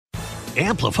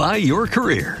Amplify your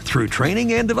career through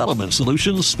training and development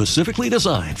solutions specifically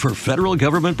designed for federal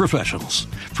government professionals.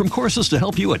 From courses to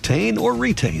help you attain or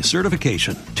retain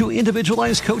certification, to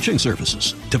individualized coaching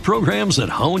services, to programs that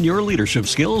hone your leadership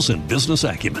skills and business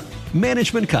acumen,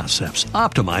 Management Concepts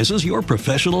optimizes your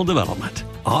professional development.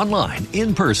 Online,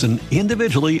 in person,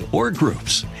 individually, or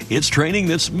groups, it's training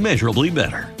that's measurably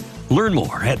better. Learn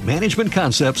more at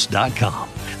managementconcepts.com.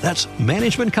 That's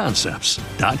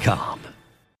managementconcepts.com.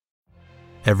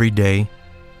 Every day,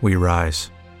 we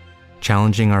rise,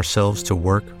 challenging ourselves to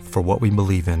work for what we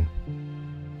believe in.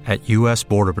 At U.S.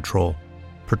 Border Patrol,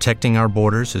 protecting our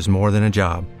borders is more than a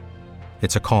job.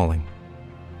 It's a calling.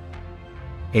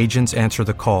 Agents answer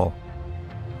the call,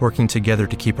 working together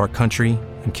to keep our country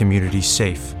and communities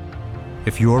safe.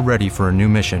 If you're ready for a new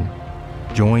mission,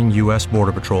 join U.S.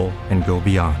 Border Patrol and go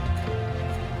beyond.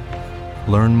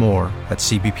 Learn more at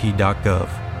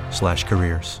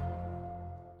cbp.gov/careers.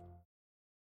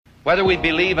 Whether we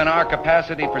believe in our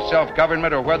capacity for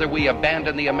self-government or whether we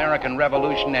abandon the American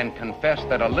Revolution and confess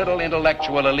that a little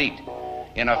intellectual elite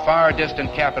in a far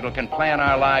distant capital can plan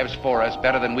our lives for us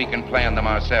better than we can plan them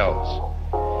ourselves.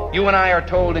 You and I are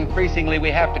told increasingly we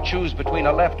have to choose between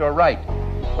a left or right.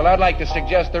 Well, I'd like to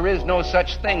suggest there is no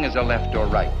such thing as a left or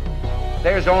right.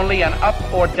 There's only an up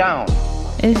or down.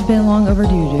 It has been long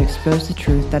overdue to expose the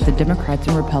truth that the Democrats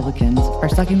and Republicans are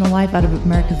sucking the life out of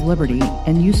America's liberty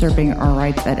and usurping our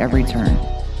rights at every turn.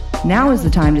 Now is the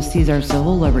time to seize our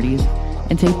civil liberties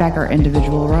and take back our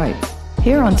individual rights.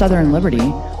 Here on Southern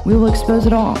Liberty, we will expose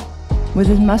it all. With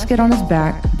his musket on his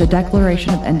back, the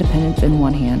Declaration of Independence in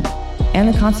one hand, and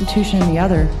the Constitution in the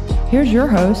other, here's your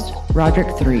host,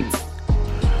 Roderick Threets.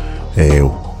 Hey,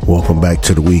 welcome back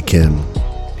to the weekend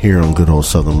here on good old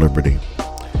Southern Liberty.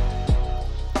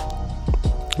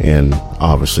 And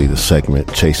obviously the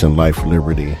segment Chasing Life,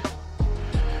 Liberty,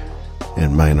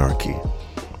 and Monarchy.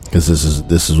 Because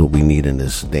this is what we need in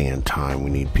this day and time.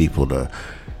 We need people to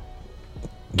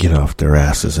get off their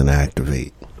asses and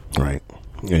activate, right?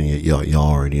 And y'all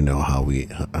already know how we're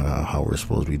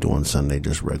supposed to be doing Sunday,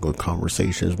 just regular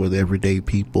conversations with everyday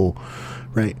people,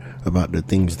 right? About the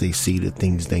things they see, the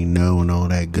things they know, and all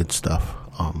that good stuff.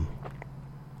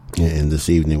 And this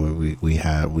evening we've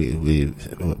had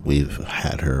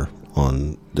her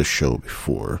on the show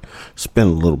before. It's been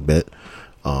a little bit,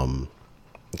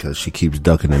 because she keeps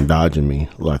ducking and dodging me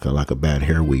like a bad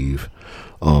hair weave.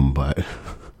 But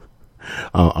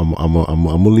I'm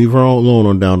gonna leave her alone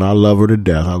on down. I love her to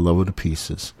death. I love her to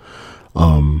pieces.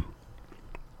 And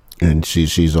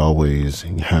she's always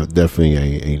have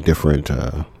definitely a different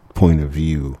point of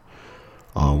view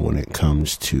when it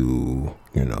comes to,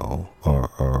 you know,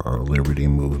 our liberty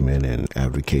movement and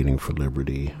advocating for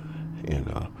liberty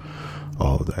and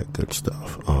all that good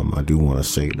stuff. I do want to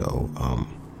say though,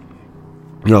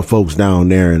 you know, folks down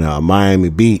there in Miami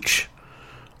Beach,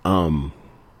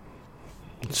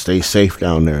 stay safe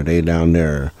down there. They down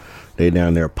there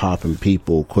popping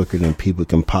people quicker than people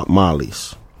can pop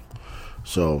mollies.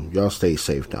 So y'all stay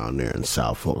safe down there in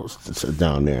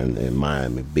down there in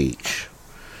Miami Beach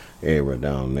area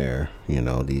down there. You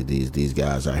know, these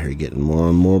guys out here getting more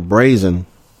and more brazen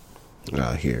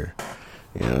out here.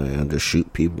 You know, and just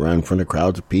shoot people right in front of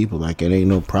crowds of people like it ain't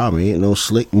no problem. It ain't no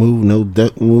slick move, no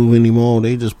duck move anymore.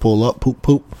 They just pull up,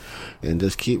 poop, and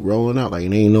just keep rolling out like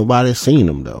it ain't nobody seen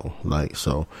them though. Like,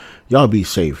 so y'all be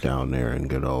safe down there in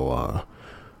good old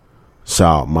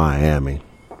South Miami,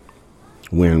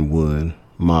 Wynwood,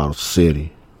 Model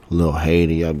City, Little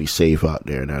Haiti. Y'all be safe out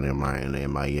there down in Miami.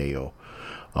 I'm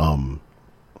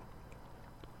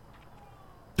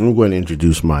going to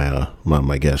introduce my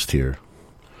guest here.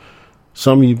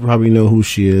 Some of you probably know who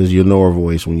she is. You'll know her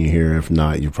voice when you hear her. If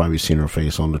not, you've probably seen her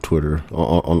face on the Twitter,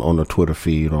 on the Twitter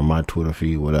feed, or my Twitter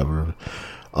feed, whatever.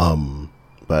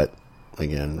 But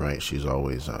again, right, she's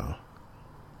always a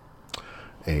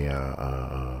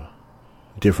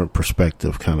different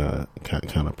perspective kind of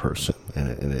person,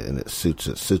 and it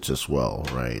suits us well,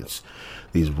 right? It's,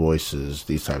 these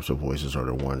types of voices are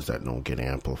the ones that don't get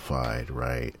amplified,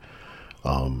 right?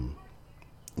 You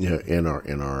know,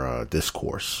 in our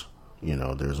discourse. You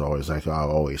know, there's always, like I've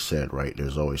always said, right,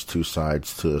 there's always two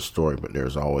sides to a story, but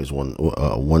there's always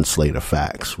one slate of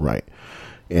facts, right?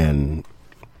 And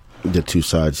the two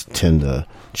sides tend to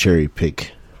cherry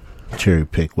pick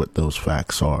what those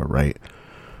facts are, right?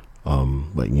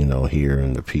 But you know, here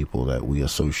in the people that we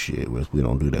associate with, we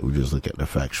don't do that. We just look at the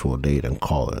factual data and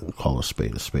call a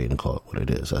spade, and call it what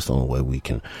it is. That's the only way we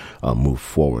can move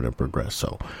forward and progress.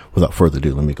 So without further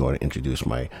ado, let me go ahead and introduce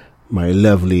my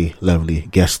lovely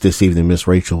guest this evening, Miss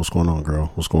Rachel. What's going on,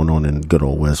 girl? What's going on in good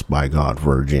old West by God,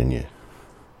 Virginia?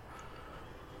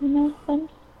 Nothing.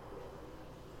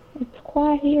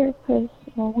 quiet here because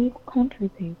we're country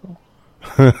people.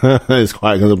 It's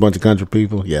quiet because a bunch of country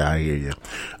people. Yeah, I hear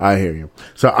you.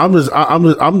 So I'm just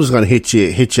gonna hit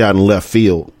you out in left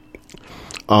field.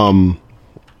 Like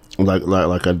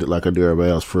I do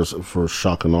everybody else, for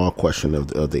shock and awe question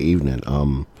of the evening.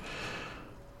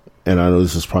 And I know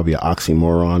this is probably an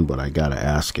oxymoron, but I gotta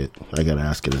ask it.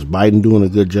 Is Biden doing a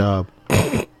good job?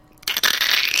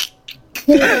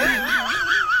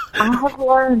 I have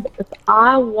learned if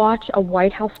I watch a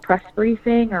White House press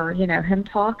briefing or, him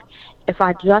talk, if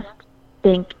I just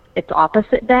think it's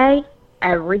opposite day,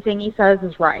 everything he says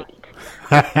is right.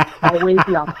 Always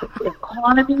the opposite. The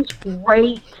economy's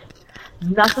great.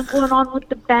 Nothing going on with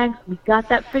the banks. We got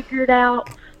that figured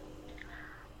out.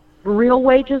 Real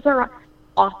wages are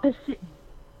opposite.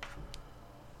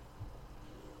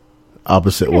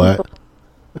 Opposite what?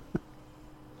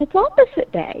 It's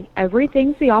opposite day.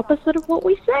 Everything's the opposite of what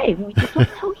we say. We just don't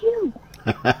tell you.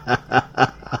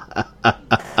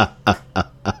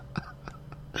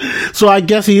 So I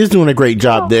guess he is doing a great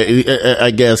job there, I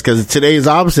guess, because today is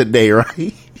opposite day,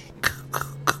 right?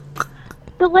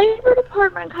 The Labor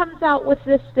Department comes out with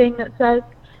this thing that says,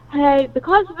 hey,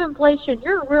 because of inflation,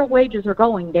 your real wages are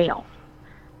going down.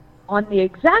 On the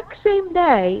exact same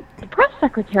day, the press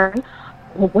secretary,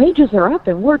 well, wages are up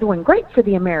and we're doing great for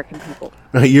the American people.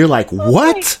 You're like,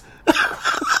 what?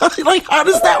 Like, how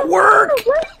does that work? The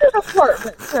Labor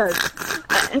Department says,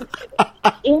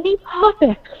 any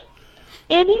topic.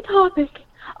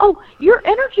 Oh, your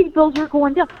energy bills are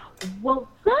going down. Well,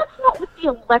 that's not what the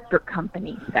electric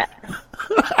company said.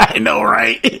 I know,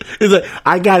 right? It's like,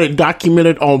 I got it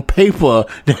documented on paper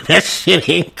that shit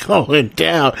ain't going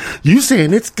down. You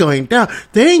saying it's going down.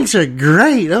 Things are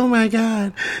great. Oh, my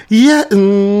God. Yeah.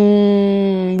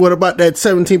 What about that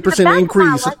 17%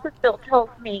 increase? My electric bill tells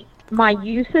me my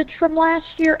usage from last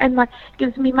year and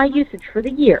gives me my usage for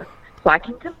the year. So I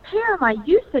can compare my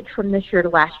usage from this year to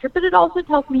last year, but it also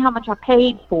tells me how much I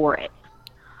paid for it.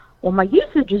 Well, my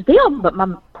usage is down, but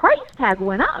my price tag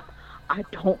went up. I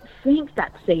don't think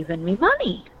that's saving me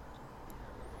money.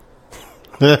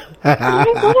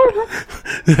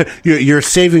 You're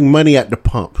saving money at the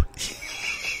pump.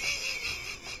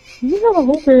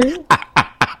 Okay.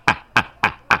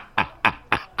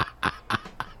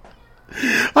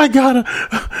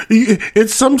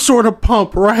 It's some sort of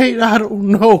pump, right? I don't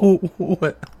know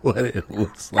what it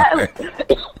looks like.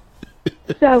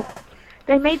 So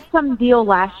they made some deal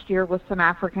last year with some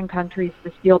African countries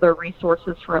to steal their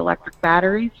resources for electric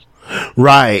batteries.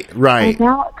 Right. And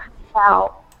now it comes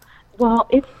out, well,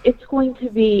 it's going to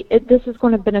be, this is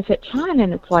going to benefit China,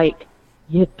 and it's like,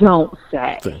 you don't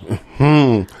say.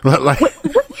 I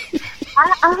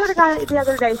heard a guy the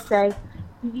other day say,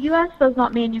 the U.S. does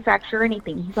not manufacture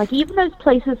anything. He's like, even those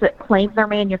places that claim they're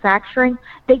manufacturing,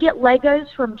 they get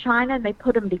Legos from China and they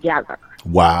put them together.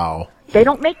 Wow. They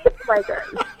don't make the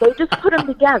Legos. They just put them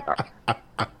together.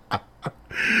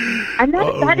 And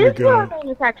that is where our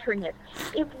manufacturing is.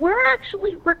 If we're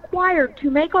actually required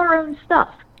to make our own stuff,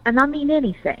 and I mean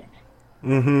anything,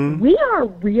 we are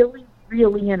really,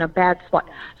 really in a bad spot.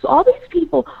 So all these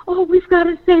people, oh, we've got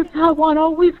to save Taiwan. Oh,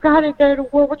 we've got to go to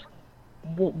war.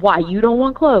 Why? You don't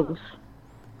want clothes.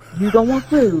 You don't want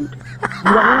food.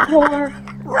 You don't want war.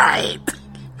 Right.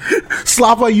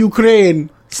 Slava Ukraine.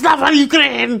 Slava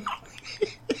Ukraine.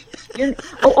 By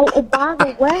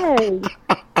the way,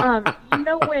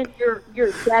 when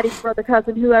your daddy, brother,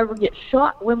 cousin, whoever gets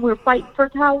shot when we're fighting for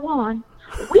Taiwan,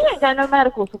 we ain't got no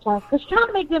medical supplies because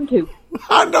China made them too.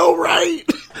 I know, right?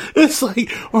 It's like,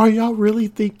 are y'all really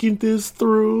thinking this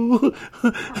through?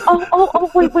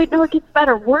 Wait, no, it gets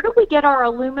better. Where do we get our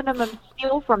aluminum and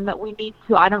steel from that we need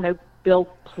to, I don't know, build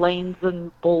planes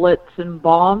and bullets and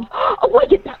bombs? Oh, we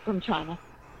get that from China.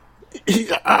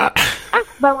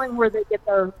 Ask Boeing where they get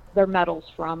their metals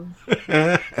from.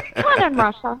 China and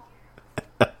Russia.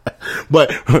 But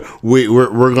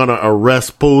we're gonna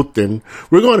arrest Putin.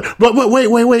 But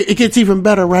wait. It gets even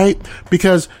better, right?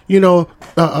 Because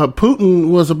Putin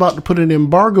was about to put an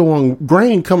embargo on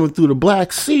grain coming through the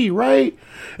Black Sea, right?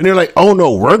 And they're like, "Oh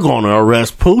no, we're gonna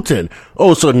arrest Putin."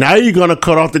 Oh, so now you're gonna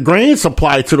cut off the grain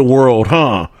supply to the world,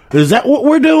 huh? Is that what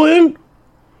we're doing?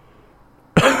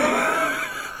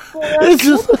 It's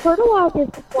just the fertilizer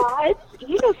supplies.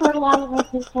 Fertilizer has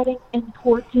been cutting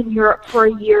imports in Europe for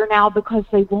a year now because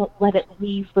they won't let it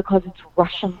leave because it's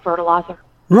Russian fertilizer.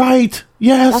 Right.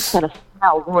 Yes. That's gonna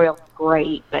smell royal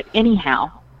great, but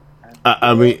anyhow.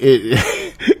 I mean,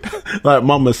 it like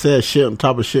Mama said, shit on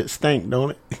top of shit stink,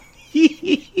 don't it?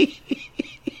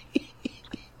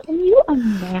 Can you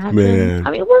imagine? Man.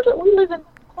 I mean, we live in a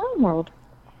clown world.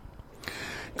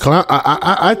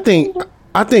 I think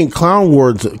I think clown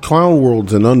world's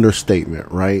an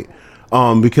understatement, right?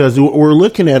 Because we're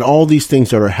looking at all these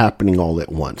things that are happening all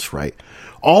at once, right?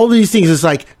 All these things, it's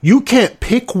like you can't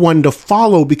pick one to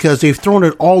follow because they've thrown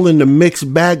it all in the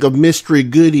mixed bag of mystery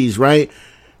goodies, right?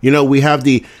 You know, we have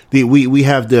the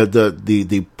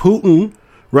Putin,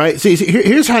 right? See,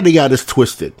 here's how they got us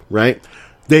twisted, right?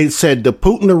 They said the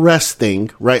Putin arrest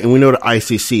thing, right? And we know the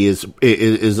ICC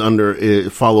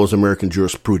it follows American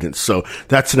jurisprudence. So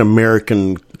that's an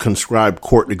American conscribed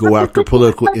court to go after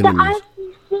political enemies.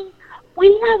 The ICC,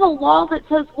 we have a law that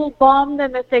says we'll bomb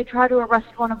them if they try to arrest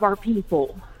one of our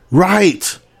people.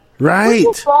 Right. We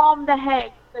will bomb the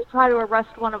Hague if they try to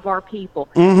arrest one of our people.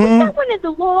 Mm-hmm. If that went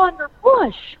into law under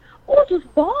Bush, we'll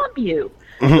just bomb you.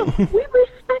 Mm-hmm. So we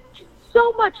respect you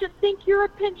so much and think your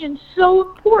opinion's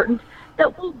so important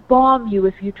that we'll bomb you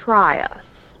if you try us.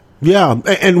 Yeah,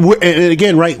 and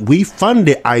again, right, we fund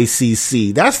the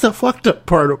ICC. That's the fucked up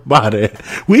part about it.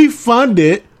 We fund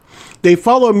it. They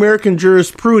follow American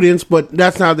jurisprudence, but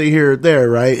that's neither here or there,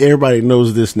 right? Everybody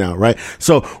knows this now, right?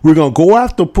 So we're going to go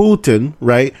after Putin,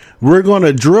 right? We're going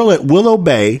to drill at Willow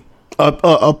Bay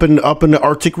up in the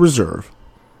Arctic Reserve,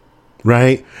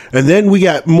 right? And then we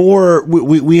got more,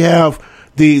 we have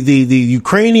the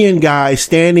Ukrainian guy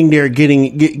standing there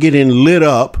getting lit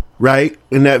up, right?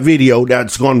 In that video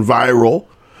that's gone viral,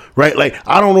 right? Like,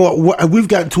 I don't know what we've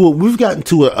gotten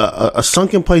to a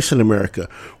sunken place in America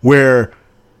where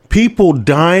people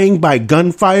dying by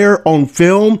gunfire on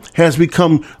film has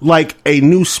become like a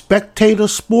new spectator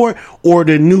sport or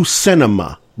the new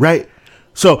cinema, right?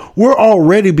 So we're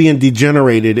already being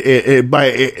degenerated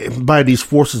by these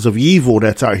forces of evil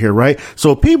that's out here, right?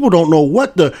 So people don't know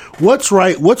what's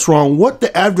right, what's wrong, what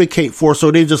to advocate for.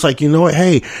 So they just like, you know what?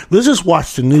 Hey, let's just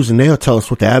watch the news and they'll tell us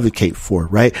what to advocate for,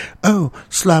 right? Oh,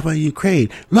 Slava Ukraine,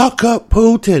 lock up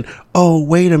Putin. Oh,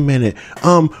 wait a minute.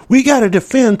 We got to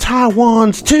defend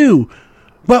Taiwan's too.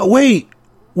 But wait,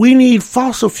 we need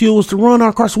fossil fuels to run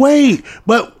our cars. Wait,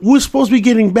 but we're supposed to be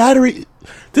getting battery.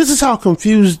 This is how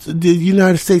confused the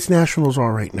United States nationals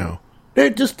are right now. They're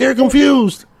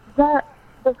confused. The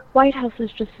White House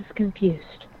is just as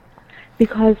confused.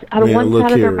 Because out of one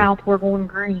side of their mouth, we're going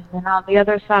green. And on the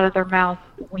other side of their mouth,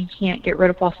 we can't get rid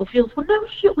of fossil fuels. Well, no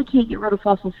shit, we can't get rid of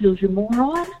fossil fuels, you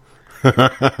moron. You're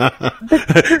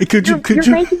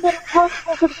making it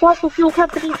impossible for the fossil fuel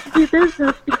companies to do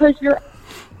business because their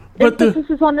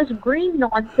business is on this green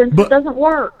nonsense that doesn't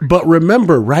work. But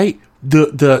remember, right?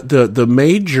 The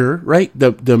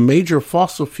major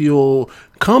fossil fuel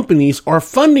companies are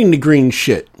funding the green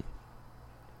shit.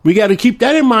 We got to keep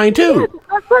that in mind too.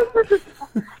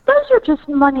 Those are just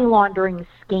money laundering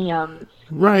scams.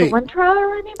 Right. Intra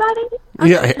or anybody?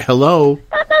 Yeah. Hello.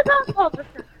 That's all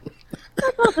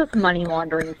just money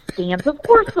laundering scams. Of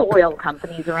course, the oil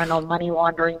companies are in on money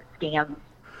laundering scams.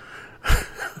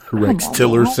 Rex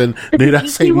Tillerson. Did I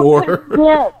say more?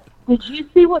 Did you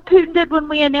see what Putin did when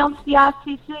we announced the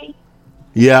ICC?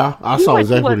 Yeah, I saw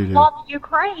exactly what he did.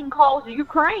 Ukraine calls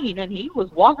Ukraine, and he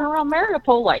was walking around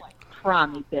Mariupol like, try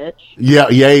me, bitch. Yeah,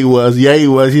 he was.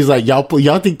 He's like, y'all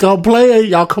think I'm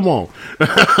playing? Y'all come on.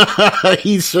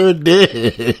 He sure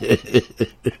did.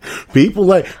 People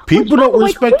don't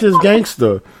respect this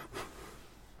gangster.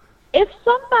 If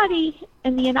somebody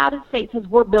in the United States says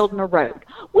we're building a road,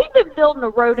 we've been building a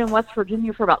road in West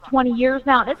Virginia for about 20 years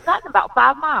now, and it's gotten about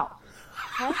 5 miles.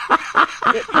 Okay?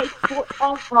 It takes 4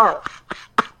 hours.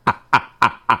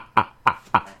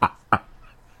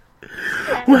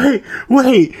 Wait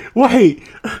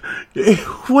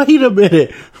a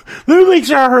minute. Let me make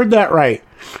sure I heard that right.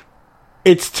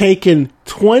 It's taken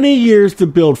 20 years to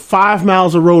build 5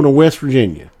 miles of road in West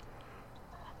Virginia.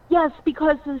 Yes,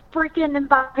 because the freaking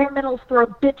environmentalists throw a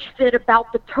bitch fit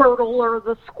about the turtle or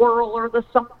the squirrel or the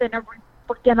something every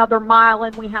freaking other mile,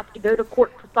 and we have to go to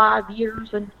court for 5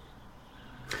 years. And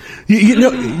you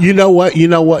know what,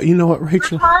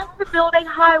 Rachel? We're trying to build a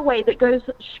highway that goes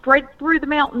straight through the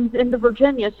mountains into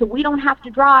Virginia, so we don't have to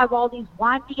drive all these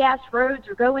windy ass roads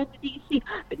or go into D.C.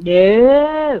 But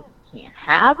no, you can't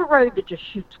have a road that just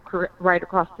shoots right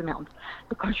across the mountains.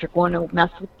 Because you're going to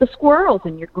mess with the squirrels,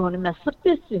 and you're going to mess with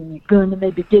this, and you're going to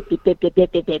maybe dip.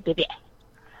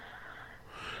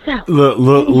 So,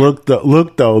 look though.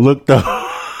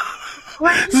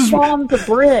 Crane bombed the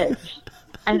bridge,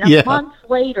 and a month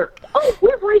later,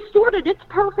 we've restored it. It's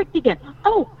perfect again.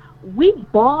 We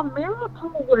bombed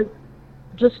Mariupol was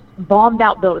just bombed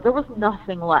out building. There was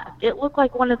nothing left. It looked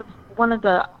like one of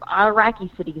the Iraqi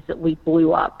cities that we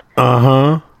blew up.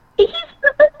 It's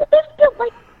built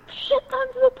like shit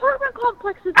tons of apartment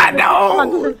complexes. I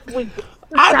know.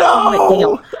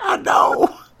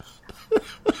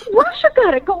 Russia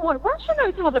got it going. Russia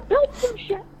knows how to build some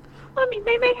shit. I mean,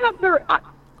 they may have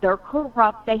they're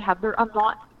corrupt. They have their, I'm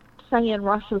not saying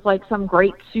Russia's like some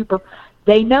great super,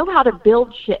 they know how to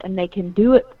build shit and they can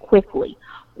do it quickly.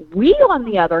 We, on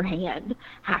the other hand,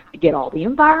 have to get all the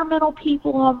environmental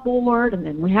people on board, and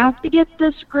then we have to get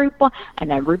this group on,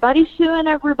 and everybody's suing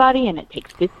everybody, and it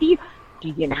takes 50 years. Do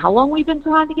you know how long we've been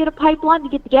trying to get a pipeline to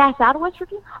get the gas out of West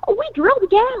Virginia? Oh, we drill the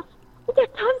gas. We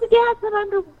got tons of gas in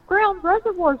underground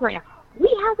reservoirs right now. We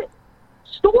have it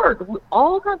stored.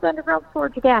 All kinds of underground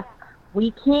storage of gas.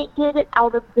 We can't get it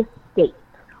out of the state.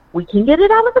 We can get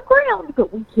it out of the ground,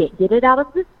 but we can't get it out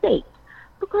of the state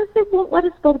because they won't let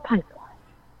us build a pipeline.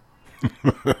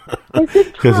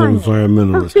 Because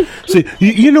environmentalists. See,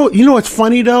 you know what's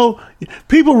funny though?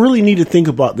 People really need to think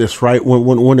about this, right?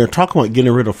 When they're talking about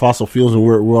getting rid of fossil fuels, and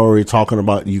we're already talking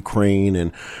about Ukraine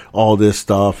and all this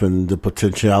stuff, and the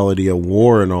potentiality of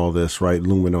war and all this, right?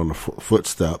 Looming on the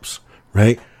footsteps,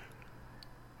 right?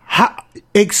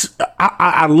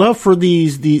 I love for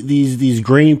these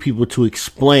green people to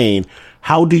explain,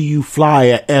 how do you fly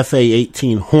a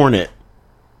FA-18 Hornet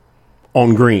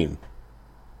on green?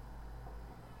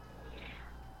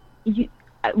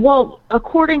 Well,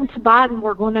 according to Biden,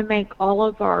 we're going to make all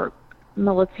of our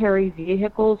military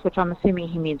vehicles, which I'm assuming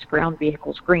he means ground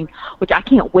vehicles, green, which I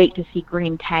can't wait to see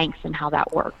green tanks and how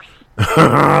that works.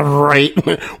 Right.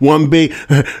 One big,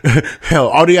 hell,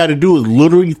 all you got to do is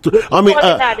literally,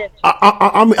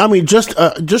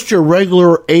 just your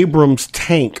regular Abrams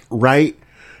tank, right,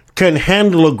 can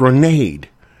handle a grenade.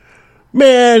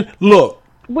 Man, look.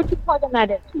 What you plugging that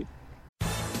into?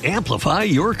 Amplify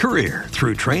your career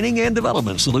through training and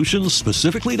development solutions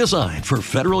specifically designed for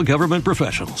federal government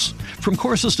professionals. From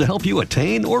courses to help you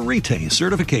attain or retain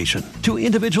certification, to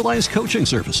individualized coaching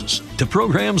services, to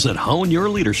programs that hone your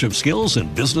leadership skills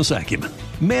and business acumen,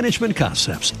 Management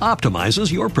Concepts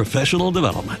optimizes your professional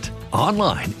development.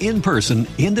 Online, in person,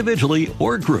 individually,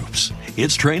 or groups,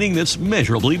 it's training that's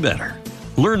measurably better.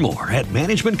 Learn more at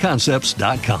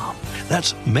managementconcepts.com.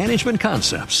 That's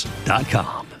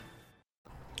managementconcepts.com.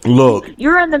 Look,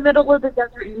 you're in the middle of the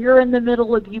desert. You're in the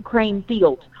middle of Ukraine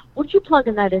fields. What you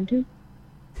plugging that into? You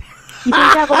think you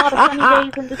have a lot of sunny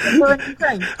days in December in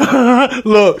Ukraine?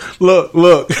 Look.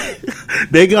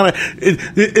 They're gonna.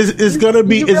 It's gonna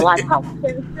be. You realize how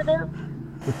sensitive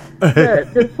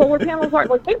the solar panels are?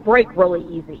 Like, they break really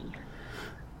easy.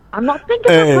 I'm not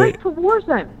thinking they're great for war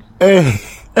zones.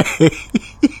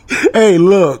 Hey,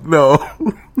 look, no.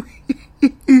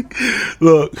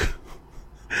 Look.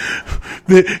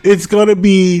 It's going to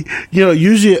be,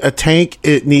 usually a tank,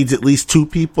 it needs at least 2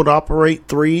 people to operate,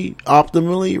 3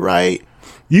 optimally, right?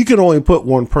 You can only put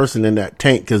 1 person in that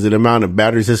tank because of the amount of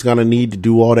batteries it's going to need to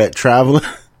do all that traveling.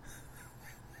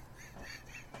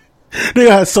 They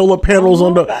got solar panels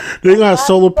on the back.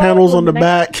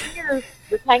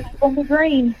 The tank's going to be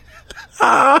green.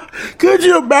 Could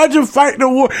you imagine fighting a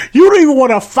war? You don't even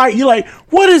want to fight. You're like,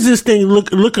 what is this thing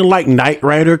looking like Knight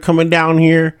Rider coming down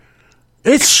here?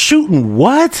 It's shooting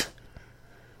what?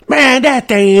 Man, that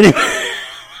thing ain't...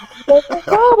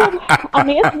 I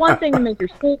mean, it's one thing to make your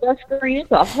school bus green. It's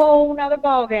a whole nother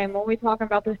ballgame when we're talking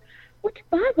about this. Which,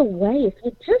 by the way, if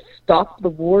you just stop the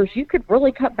wars, you could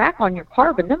really cut back on your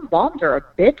carbon. Them bombs are a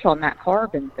bitch on that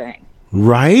carbon thing.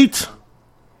 Right?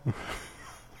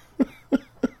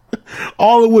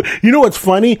 All it would... You know what's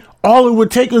funny? All it would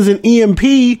take is an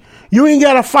EMP... You ain't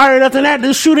got to fire nothing at.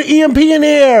 Just shoot an EMP in the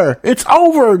air. It's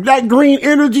over. That green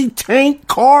energy tank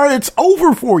car, it's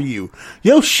over for you.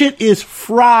 Your shit is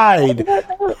fried.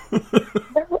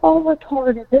 They're all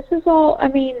retarded. This is all, I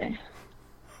mean...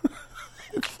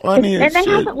 It's funny and they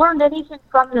haven't learned anything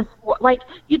from this war. Like,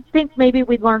 you'd think maybe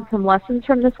we'd learn some lessons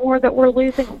from this war that we're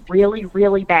losing really,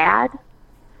 really bad.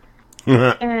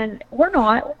 And we're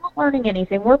not. We're not learning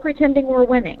anything. We're pretending we're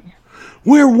winning.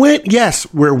 We're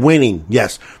winning.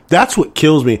 Yes. That's what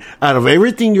kills me. Out of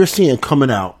everything you're seeing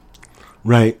coming out,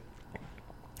 right?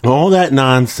 All that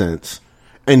nonsense.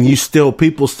 And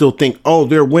people still think, oh,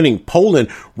 they're winning Poland.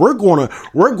 We're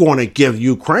gonna give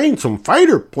Ukraine some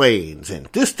fighter planes and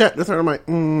this, that, this. I'm like,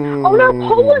 Oh no,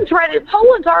 Poland's ready.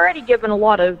 Poland's already given a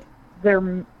lot of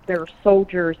their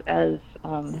soldiers as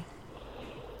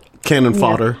cannon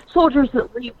fodder. Soldiers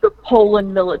that leave the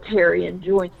Poland military and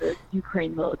join the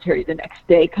Ukraine military the next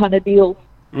day, kind of deal.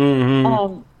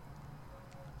 Mm-hmm.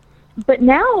 But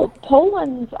now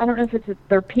Poland's, I don't know if it's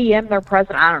their PM, their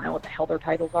president, I don't know what the hell their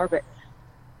titles are, but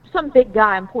some big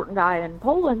guy, important guy in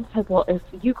Poland said, well, if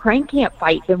Ukraine can't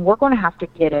fight, then we're going to have to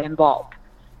get involved.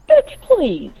 Bitch,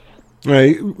 please.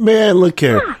 Right, man, look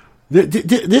here. Yeah.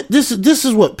 This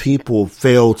is what people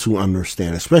fail to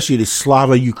understand, especially the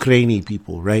Slava Ukrainian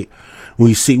people, right?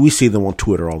 We see them on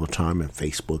Twitter all the time and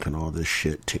Facebook and all this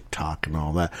shit, TikTok and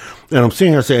all that. And I'm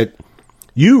sitting here, I said,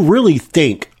 you really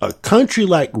think a country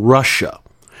like Russia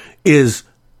is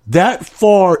that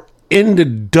far in the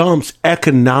dumps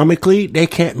economically, they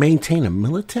can't maintain a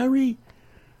military?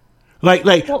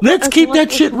 Well, let's keep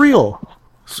that shit real.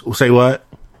 Say what?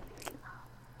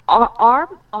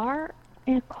 Our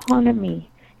economy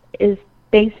is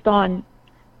based on,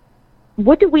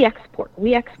 what do we export?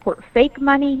 We export fake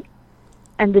money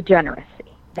and degeneracy.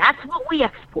 That's what we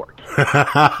export.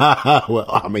 Well,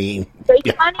 I mean,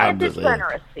 fake money and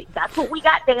degeneracy. That's what we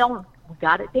got down. We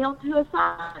got it down to a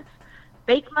science.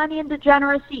 Fake money and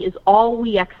degeneracy is all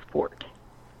we export.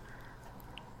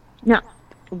 Now,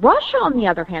 Russia, on the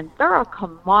other hand, they're a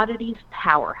commodities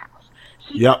powerhouse.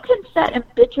 So you can sit and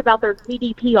bitch about their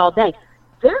GDP all day.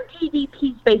 Their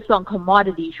GDP is based on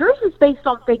commodities. Yours is based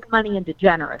on fake money and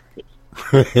degeneracy.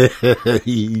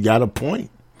 You got a point.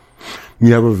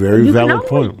 You have a very valid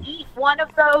point. You can only eat one of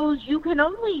those. You can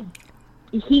only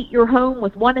heat your home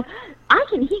with one. I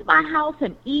can heat my house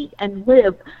and eat and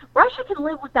live. Russia can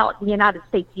live without the United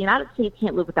States. The United States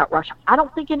can't live without Russia. I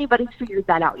don't think anybody's figured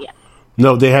that out yet.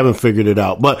 No, they haven't figured it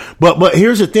out. But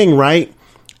here's the thing, right?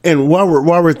 And while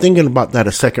we're thinking about that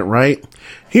a second, right?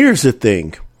 Here's the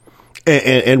thing.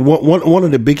 And one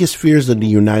of the biggest fears of the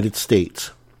United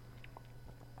States,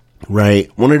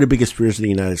 right? One of the biggest fears of the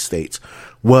United States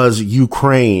was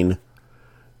Ukraine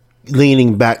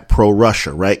leaning back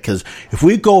pro-Russia, right? Because if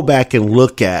we go back and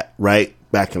look at, right,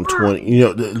 back in 20,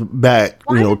 20.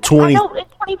 I know in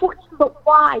 2014, but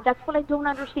why? That's what I don't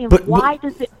understand. Why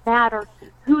does it matter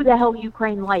who the hell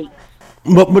Ukraine likes?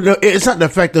 But no, it's not the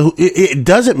fact that it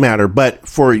doesn't matter. But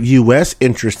for U.S.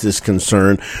 interest is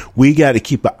concerned, we got to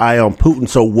keep an eye on Putin.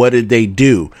 So what did they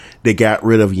do? They got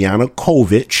rid of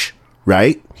Yanukovych,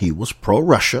 right? He was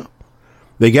pro-Russia.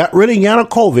 They got rid of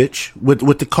Yanukovych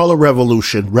with the color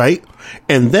revolution, right?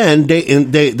 And then they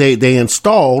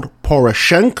installed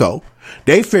Poroshenko.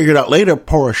 They figured out later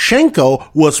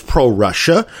Poroshenko was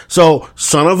pro-Russia. So,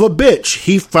 son of a bitch,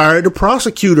 he fired the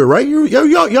prosecutor, right?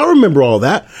 Y'all remember all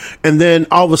that. And then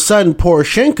all of a sudden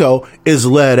Poroshenko is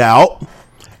let out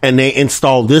and they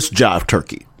installed this jive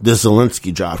turkey, this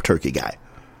Zelensky jive turkey guy.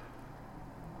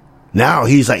 Now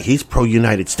he's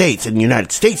pro-United States, and the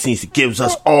United States needs to give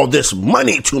us all this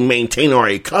money to maintain our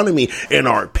economy and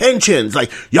our pensions. Like,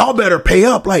 y'all better pay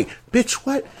up. Like, bitch,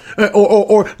 what?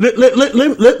 Or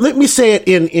let me say it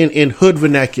in hood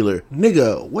vernacular.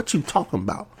 Nigga, what you talking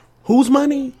about? Whose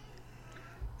money?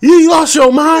 You lost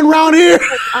your mind around here?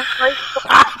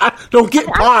 Don't get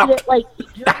popped. Like,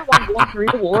 you're the one going through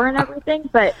the war and everything,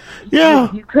 but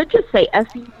yeah. You could just say,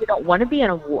 F you don't want to be in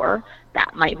a war.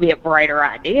 That might be a brighter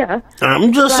idea.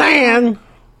 I'm just saying.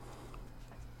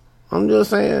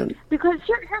 Because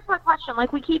here's my question.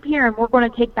 Like, we keep hearing, we're going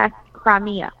to take back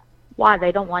Crimea. Why?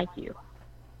 They don't like you.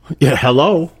 Yeah,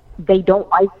 hello? They don't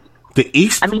like you. The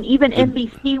East? I mean, even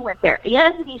NBC went there.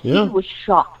 Yeah, NBC was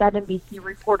shocked. That NBC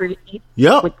reporter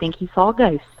would think he saw a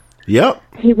ghost. Yep.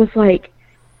 He was like,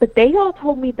 but they all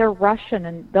told me they're Russian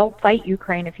and they'll fight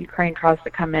Ukraine if Ukraine tries to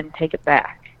come in and take it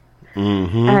back.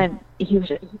 Mm-hmm. And he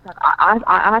said,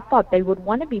 I thought they would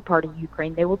want to be part of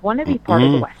Ukraine. They would want to be part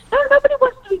of the West. No, nobody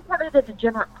wants to be part of the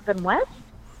degenerate fucking West.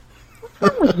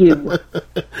 What's wrong with you?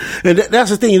 And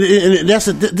that's the thing.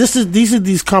 And these are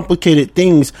these complicated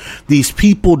things these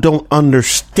people don't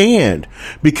understand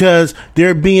because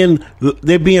they're being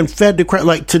fed the crap.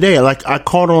 Like today, like I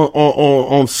caught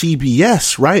on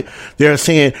CBS, right? They're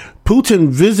saying Putin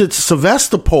visits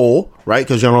Sevastopol, right?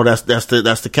 Because you know that's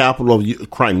the capital of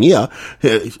Crimea.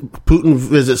 Putin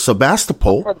visits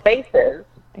Sevastopol, or bases,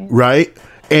 right?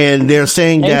 And they're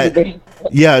saying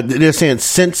they're saying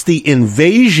since the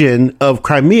invasion of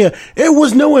Crimea, it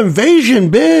was no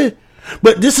invasion, man.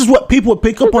 But this is what people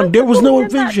pick up on. There was no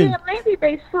invasion. That Navy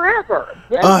base forever.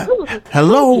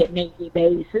 Hello. Soviet Navy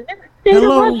base, and then stayed a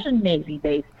Russian Navy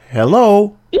base.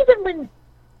 Hello. Even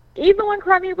when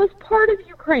Crimea was part of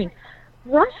Ukraine,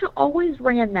 Russia always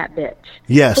ran that bitch.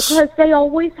 Yes. Because they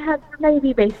always had their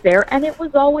Navy base there, and it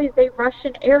was always a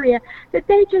Russian area that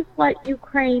they just let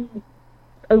Ukraine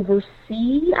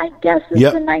oversee, I guess.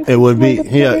 It would be.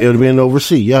 It would be an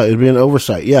oversee. Yeah, it would be an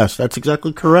oversight. Yes, that's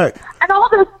exactly correct. And all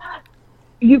this,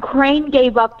 Ukraine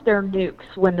gave up their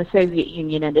nukes when the Soviet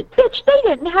Union ended. Bitch, they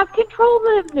didn't have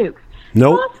control of them nukes.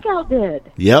 Nope. Moscow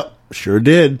did. Yep, sure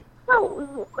did.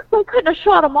 So they couldn't have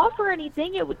shot them off or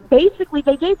anything. It was basically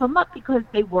they gave them up because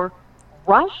they were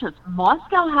Russians.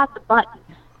 Moscow had the button.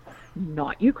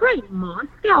 Not Ukraine.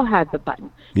 Moscow had the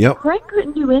button. Yep. Ukraine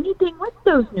couldn't do anything with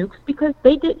those nukes because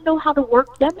they didn't know how to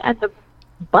work them, and the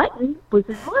button was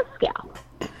in Moscow.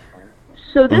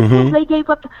 So this was, they gave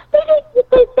up, they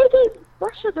gave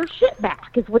Russia their shit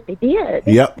back is what they did.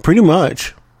 Yep, pretty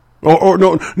much. Or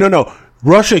no.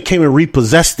 Russia came and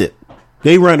repossessed it.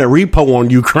 They ran a repo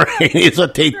on Ukraine. It's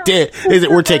what they did.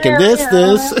 We're taking this,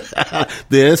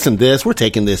 this, and this. We're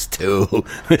taking this too.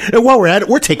 And while we're at it,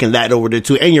 we're taking that over there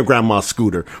too. And your grandma's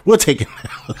scooter. We're taking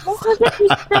that. Well, because they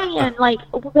keep saying, like,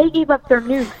 well, they gave up their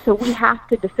nukes, so we have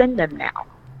to defend them now.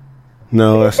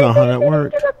 No, that's not how that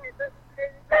works.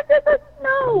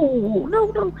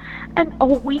 No.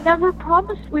 And, we never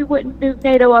promised we wouldn't nuke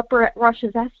NATO up at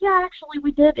Russia's ass. Yeah, actually,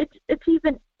 we did. It's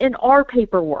even in our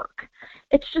paperwork.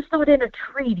 It's just not in a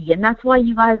treaty, and that's why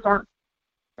you guys aren't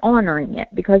honoring it,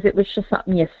 because it was just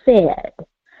something you said.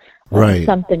 Right.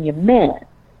 Something you meant.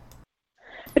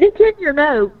 But it's in your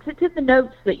notes. It's in the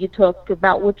notes that you took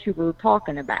about what you were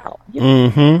talking about.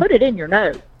 You put it in your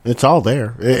notes. It's all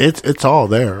there. It's all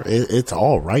there. It's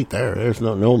all right there. There's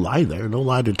no lie there. No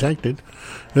lie detected.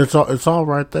 It's all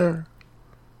right there.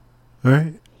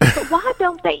 Right? But why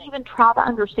don't they even try to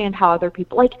understand how other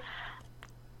people, like,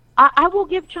 I will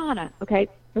give China, okay,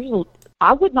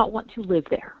 I would not want to live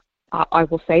there. I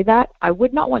will say that. I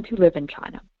would not want to live in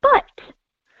China. But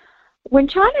when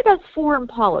China does foreign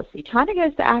policy, China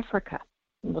goes to Africa,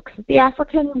 looks at the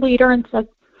African leader and says,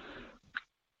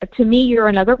 to me, you're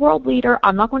another world leader.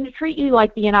 I'm not going to treat you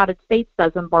like the United States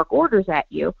does and bark orders at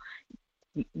you.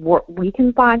 We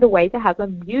can find a way to have a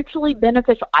mutually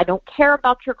beneficial, I don't care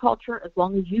about your culture as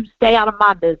long as you stay out of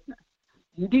my business.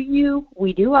 You do you,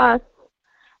 we do us.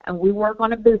 And we work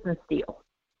on a business deal.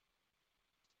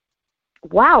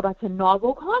 Wow, that's a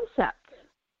novel concept.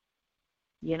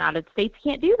 The United States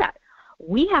can't do that.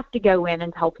 We have to go in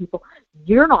and tell people,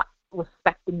 you're not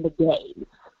respecting the gays,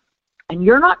 and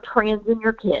you're not transing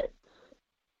your kids,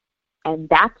 and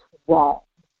that's wrong.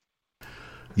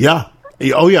 Yeah.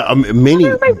 Oh, yeah. Many.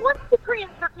 Not everybody wants to trans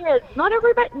their kids. Not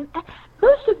everybody.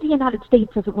 Most of the United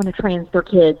States doesn't want to trans their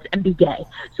kids and be gay.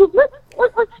 So let's.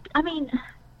 I mean.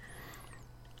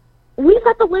 We've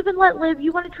got to live and let live.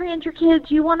 You want to trans your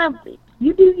kids. You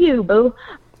do you, boo.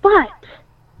 But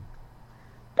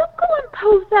don't go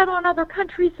impose that on other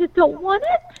countries that don't want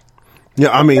it. Yeah,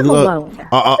 I mean, look,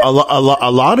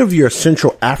 a lot of your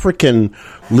Central African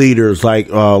leaders, like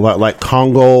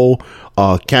Congo,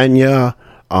 Kenya,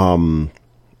 and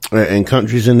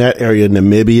countries in that area,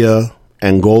 Namibia,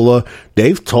 Angola,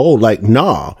 they've told, like,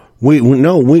 nah.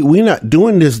 We're not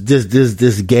doing this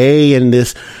gay and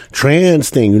this trans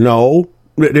thing. No,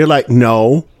 they're like,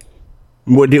 no,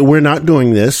 we're not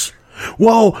doing this.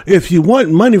 Well, if you want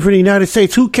money for the United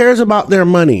States, who cares about their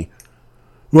money?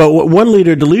 Well, one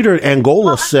leader, the leader in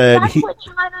Angola said,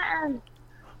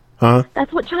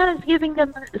 that's what China's giving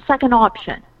them the second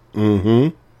option.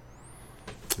 Mm-hmm.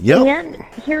 Yep. And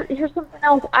here's something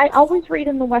else. I always read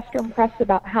in the Western press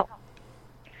about how,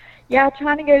 yeah,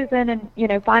 China goes in and,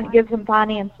 gives them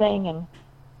financing and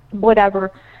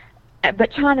whatever,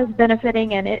 but China's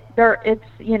benefiting, and it's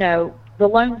the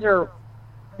loans are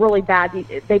really bad.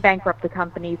 They bankrupt the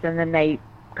companies, and then they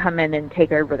come in and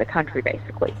take over the country,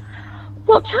 basically.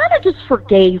 Well, China just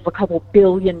forgave a couple $1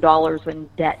 billion in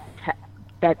debt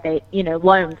that they,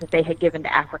 loans that they had given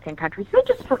to African countries. They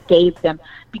just forgave them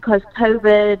because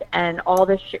COVID and all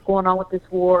this shit going on with this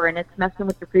war, and it's messing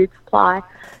with the food supply.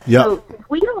 Yep. So if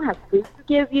we don't have food to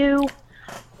give you,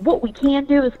 what we can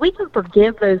do is we can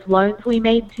forgive those loans we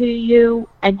made to you,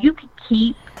 and you can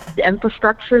keep the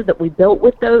infrastructure that we built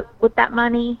with that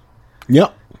money.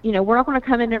 Yep. We're not going to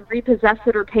come in and repossess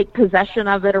it or take possession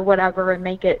of it or whatever and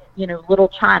make it, little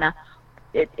China.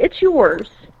 It's yours.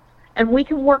 And we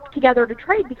can work together to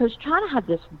trade, because China had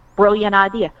this brilliant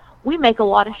idea. We make a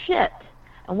lot of shit,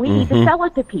 and we need to sell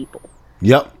it to people.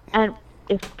 Yep. And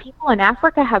if people in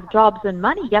Africa have jobs and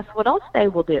money, guess what else they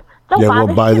will do? They'll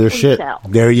buy their shit.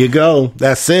 There you go.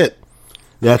 That's it.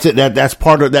 That's it. That's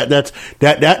part of that.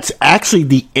 That's actually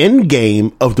the end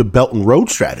game of the Belt and Road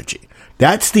strategy.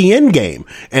 That's the end game.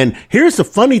 And here's the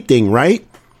funny thing, right?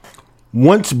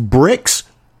 Once BRICS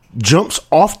jumps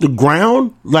off the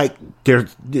ground, like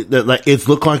it's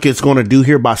look like it's going to do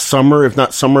here by summer, if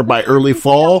not summer, by early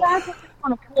fall. Want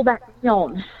to pull back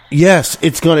down. Yes,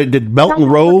 it's going to the Belt and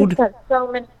Road. Got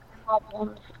so many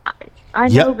problems. I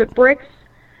know that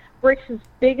BRICS'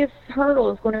 biggest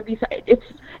hurdle is going to be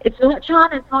it's not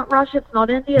China, it's not Russia, it's not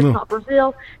India, it's not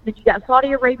Brazil. Then you got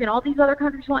Saudi Arabia and all these other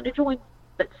countries wanting to join,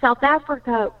 but South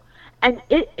Africa, and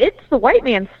it's the white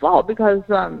man's fault, because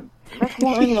that's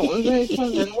more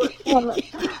organization and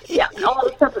yeah, all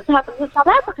the stuff that's happening in South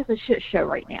Africa's a shit show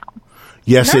right now.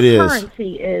 Yes, it is.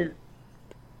 Currency is.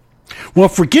 Well,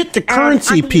 forget the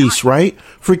currency piece, right?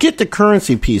 Forget the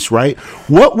currency piece, right?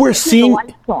 What we're seeing, the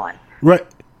lights on. right?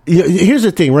 here's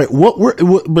the thing, right?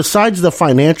 What besides the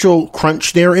financial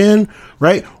crunch they're in,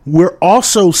 right? We're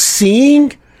also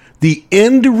seeing the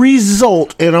end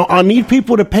result, and I need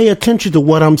people to pay attention to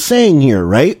what I'm saying here,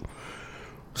 right?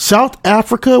 South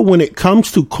Africa, when it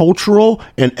comes to cultural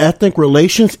and ethnic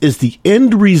relations, is the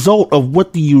end result of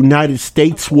what the United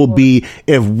States will be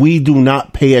if we do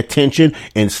not pay attention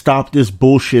and stop this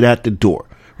bullshit at the door.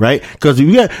 Right? Because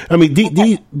these. I'm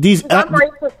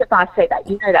racist if I say that.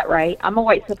 You know that, right? I'm a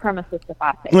white supremacist if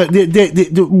I say that.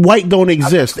 The white don't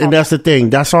exist, and that's the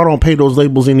thing. That's why I don't pay those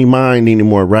labels any mind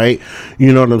anymore, right?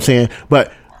 You know what I'm saying?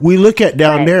 But we look at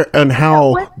down there and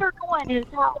how what they're doing is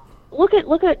how look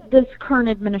at this current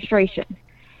administration.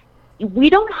 We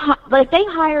don't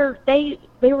they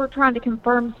were trying to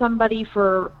confirm somebody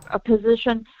for a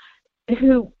position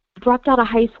who dropped out of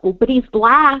high school, but he's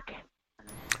black.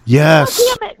 Yes.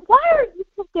 Oh, damn it. Why are you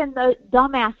picking the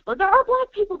dumbass? There are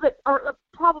black people that are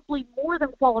probably more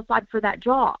than qualified for that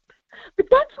job. But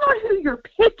that's not who you're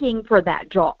picking for that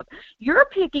job. You're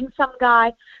picking some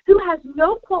guy who has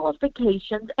no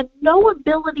qualifications and no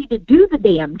ability to do the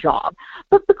damn job.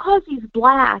 But because he's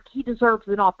black, he deserves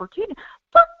an opportunity.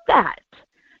 Fuck that.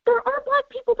 There are black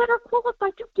people that are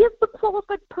qualified to give the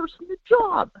qualified person the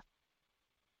job.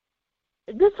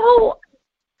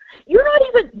 You're not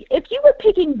even, if you were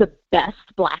picking the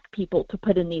best black people to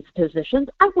put in these positions,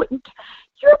 I wouldn't.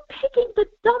 You're picking the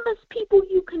dumbest people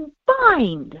you can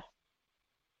find.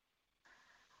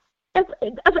 Of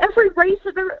every race,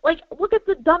 look at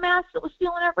the dumbass that was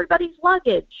stealing everybody's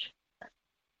luggage.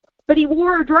 But he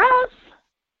wore a dress.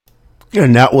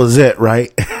 And that was it,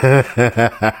 right? I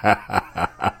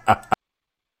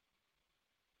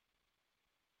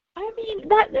mean,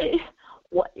 that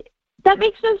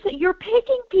makes no sense. You're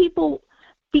picking people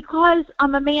because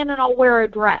I'm a man and I'll wear a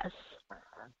dress.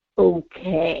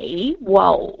 Okay,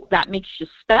 well, that makes you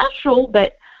special,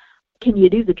 but can you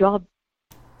do the job?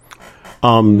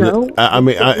 No.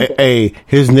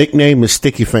 His nickname is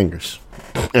Sticky Fingers,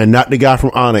 and not the guy from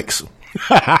Onyx.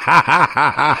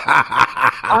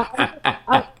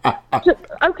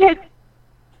 Okay.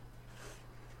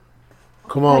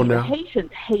 Come on now.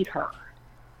 Haitians hate her.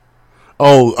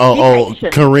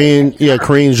 Corinne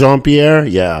Jean-Pierre,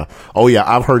 yeah. Oh yeah,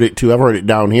 I've heard it too. I've heard it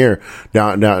down here,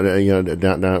 down. I've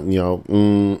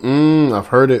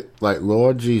heard it like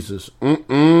Lord Jesus. They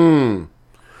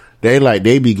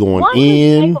be going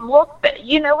in. Make them look bad.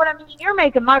 You know what I mean? You're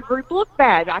making my group look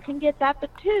bad. I can get that, but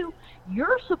two,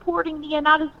 you're supporting the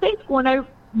United States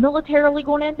militarily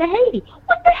going into Haiti.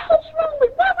 What the hell's wrong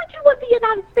with? Why would you want the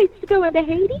United States to go into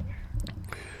Haiti?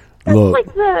 That's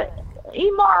like the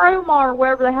Omar,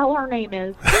 wherever the hell her name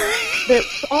is,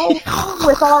 that's all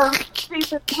with our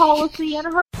stupid policy and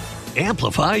her.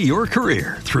 Amplify your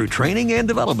career through training and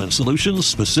development solutions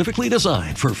specifically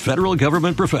designed for federal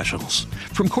government professionals.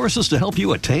 From courses to help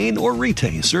you attain or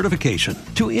retain certification,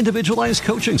 to individualized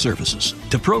coaching services,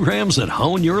 to programs that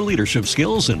hone your leadership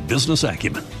skills and business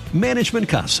acumen, Management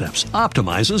Concepts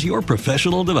optimizes your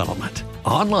professional development.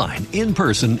 Online, in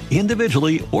person,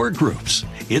 individually, or groups,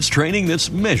 it's training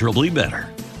that's measurably better.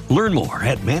 Learn more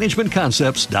at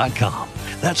managementconcepts.com.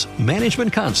 That's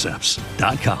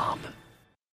managementconcepts.com.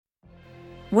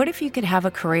 What if you could have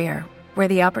a career where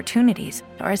the opportunities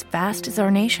are as vast as our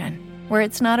nation, where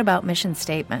it's not about mission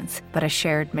statements, but a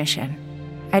shared mission?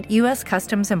 At U.S.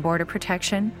 Customs and Border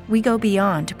Protection, we go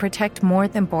beyond to protect more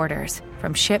than borders.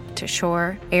 From ship to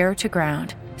shore, air to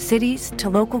ground, cities to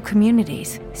local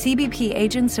communities, CBP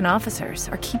agents and officers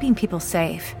are keeping people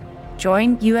safe.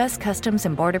 Join U.S. Customs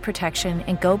and Border Protection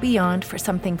and go beyond for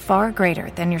something far greater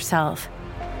than yourself.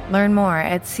 Learn more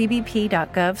at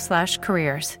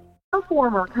cbp.gov/careers. Her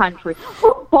former country.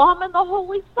 We're bombing the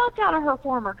holy fuck out of her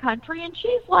former country, and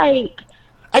she's like,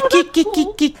 it's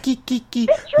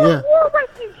your war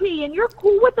refugee, and you're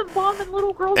cool with them bombing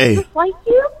little girls just like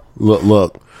you?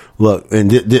 Look,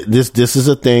 and this is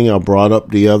a thing I brought up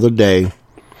the other day,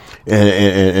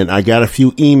 and I got a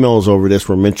few emails over this.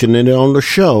 We're mentioning it on the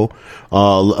show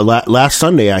last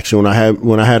Sunday, actually,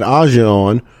 when I had Aja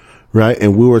on. Right.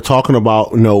 And we were talking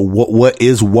about, what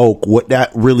is woke, what that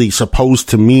really supposed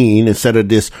to mean instead of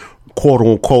this quote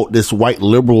unquote, this white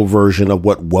liberal version of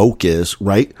what woke is.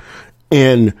 Right.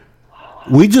 And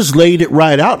we just laid it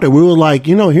right out there. We were like,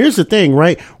 here's the thing,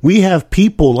 right? We have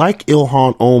people like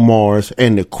Ilhan Omar's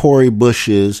and the Cory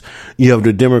Bushes, you have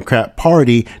the Democrat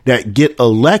Party that get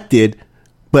elected,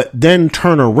 but then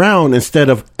turn around instead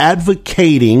of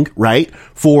advocating, right,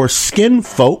 for skin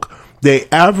folk. They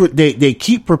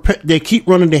keep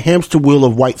running the hamster wheel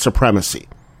of white supremacy.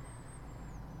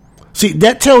 See,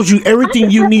 that tells you everything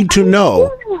you need to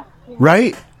know,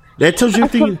 right? That tells you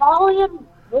everything.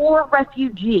 war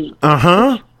refugee.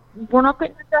 Uh-huh. We're not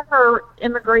getting into her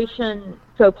immigration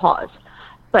faux pas.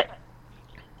 But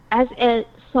as a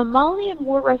Somalian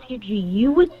war refugee,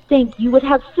 you would think you would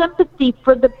have sympathy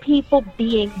for the people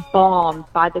being bombed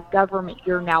by the government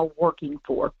you're now working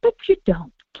for, but you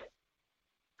don't.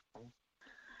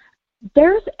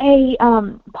 There's a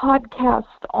podcast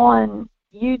on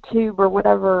YouTube or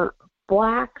whatever,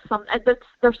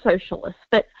 they're socialists,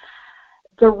 but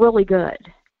they're really good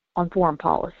on foreign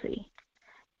policy.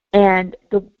 And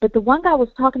the one guy was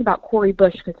talking about Cori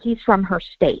Bush because he's from her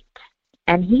state.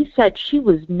 And he said she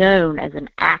was known as an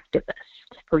activist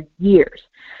for years.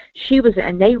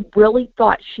 And they really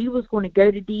thought she was going to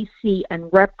go to D.C. and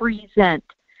represent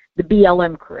the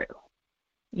BLM crew.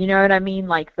 You know what I mean?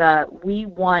 Like we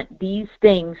want these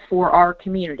things for our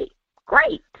community.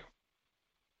 Great.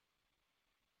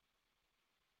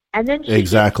 And then she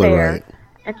exactly gets there, right.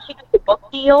 And she gets a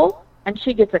book deal, and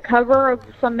she gets a cover of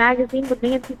some magazine with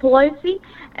Nancy Pelosi,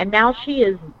 and now she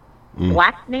is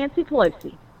Black Nancy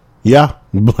Pelosi. Yeah,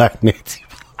 Black Nancy.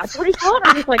 That's what he called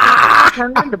her. He's like, I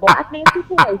turned into Black Nancy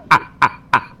Pelosi.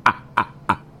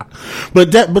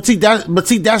 But see,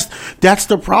 that's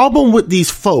the problem with these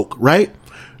folk, right?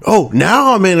 Oh,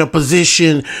 now I'm in a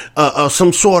position of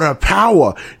some sort of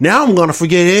power. Now I'm going to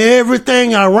forget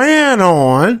everything I ran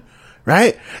on,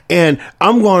 right? And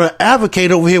I'm going to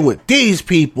advocate over here with these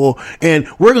people, and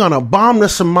we're going to bomb the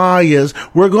Somalians.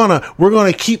 We're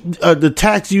going to keep the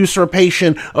tax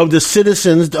usurpation of the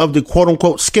citizens, of the quote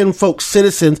unquote skin folk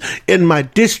citizens in my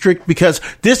district, because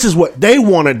this is what they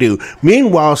want to do.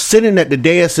 Meanwhile, sitting at the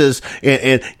daises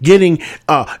and getting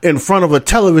in front of a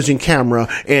television camera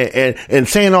and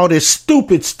saying all this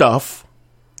stupid stuff,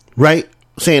 right?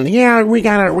 Saying, yeah, we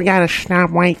gotta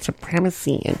stop white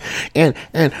supremacy and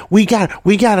we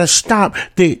gotta stop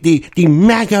the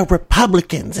MAGA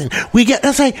Republicans, and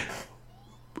that's like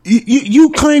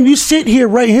you claim, you sit here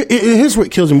right here. Here's what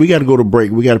kills me. We gotta go to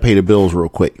break. We gotta pay the bills real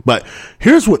quick. But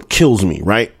here's what kills me,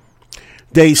 right?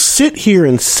 They sit here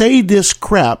and say this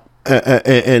crap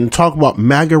and talk about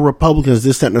MAGA Republicans,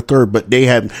 this, that, and the third, but they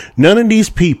have none of these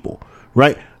people,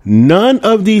 right? None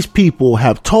of these people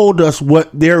have told us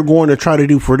what they're going to try to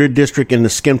do for their district and the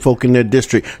skin folk in their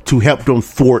district to help them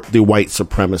thwart the white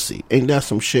supremacy. Ain't that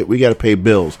some shit? We got to pay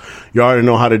bills. You already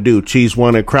know how to do. Cheese,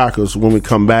 wine, and crackers. When we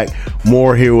come back,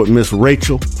 more here with Miss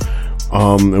Rachel.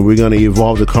 And we're going to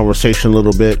evolve the conversation a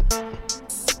little bit.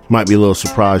 Might be a little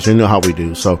surprised. You know how we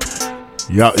do. So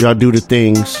y'all do the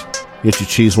things. Get your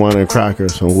cheese, wine, and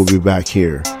crackers. And we'll be back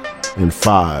here in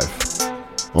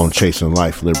 5 on Chasing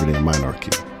Life, Liberty, and Monarchy.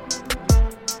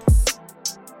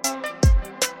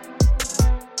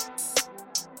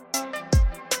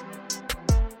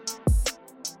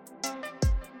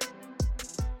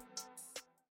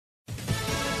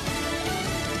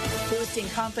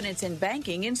 Confidence in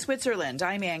banking in Switzerland.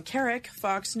 I'm Ann Carrick,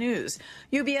 Fox News.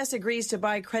 UBS agrees to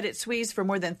buy Credit Suisse for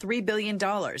more than $3 billion.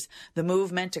 The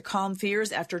move meant to calm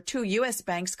fears after 2 U.S.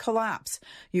 banks collapse.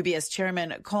 UBS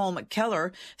Chairman Colm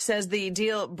Keller says the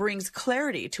deal brings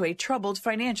clarity to a troubled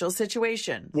financial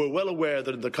situation. We're well aware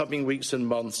that in the coming weeks and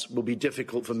months will be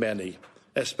difficult for many,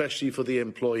 especially for the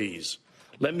employees.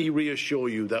 Let me reassure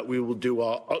you that we will do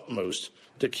our utmost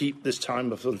to keep this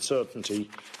time of uncertainty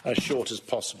as short as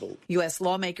possible. U.S.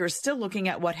 lawmakers still looking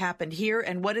at what happened here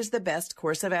and what is the best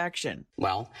course of action.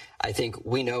 Well, I think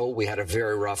we know we had a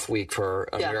very rough week for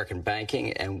American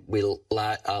banking, and we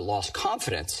lost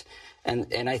confidence.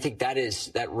 And I think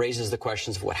that raises the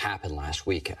questions of what happened last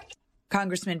weekend.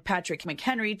 Congressman Patrick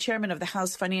McHenry, chairman of the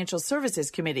House Financial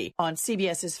Services Committee, on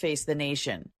CBS's Face the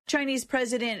Nation. Chinese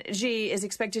President Xi is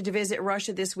expected to visit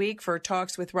Russia this week for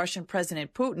talks with Russian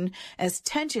President Putin as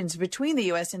tensions between the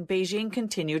U.S. and Beijing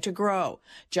continue to grow.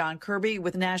 John Kirby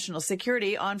with National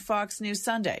Security on Fox News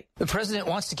Sunday. The president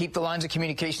wants to keep the lines of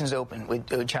communications open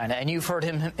with China, and you've heard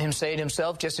him say it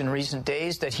himself just in recent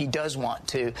days that he does want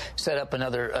to set up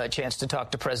another chance to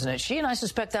talk to President Xi, and I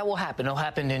suspect that will happen. It'll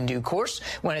happen in due course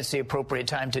when it's the appropriate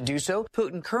time to do so.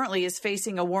 Putin currently is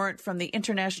facing a warrant from the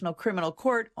International Criminal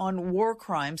Court on war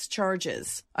crimes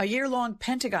charges. A year-long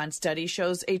Pentagon study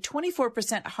shows a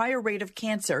 24% higher rate of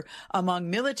cancer among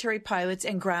military pilots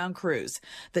and ground crews.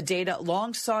 The data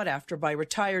long sought after by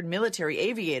retired military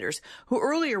aviators who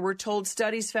earlier were told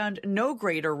studies found no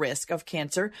greater risk of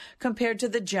cancer compared to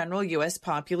the general U.S.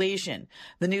 population.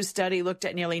 The new study looked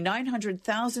at nearly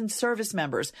 900,000 service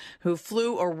members who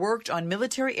flew or worked on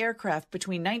military aircraft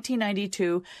between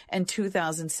 1992 and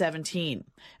 2017.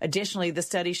 Additionally, the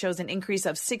study shows an increase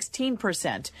of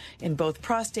 16% in both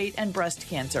prostate and breast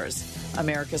cancers.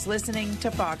 America's listening to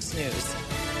Fox News.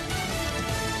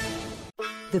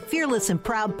 The Fearless and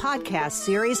Proud podcast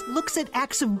series looks at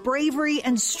acts of bravery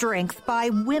and strength by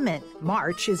women.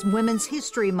 March is Women's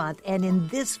History Month, and in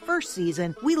this first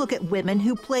season, we look at women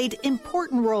who played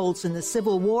important roles in the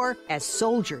Civil War as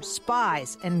soldiers,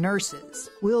 spies, and nurses.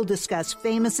 We'll discuss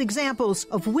famous examples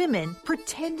of women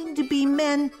pretending to be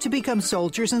men to become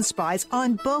soldiers and spies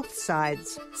on both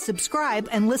sides. Subscribe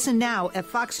and listen now at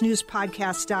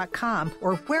foxnewspodcast.com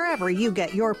or wherever you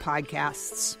get your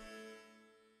podcasts.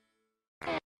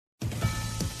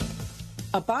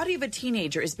 A body of a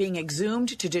teenager is being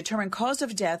exhumed to determine cause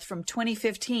of death from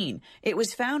 2015. It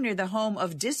was found near the home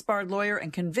of disbarred lawyer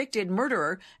and convicted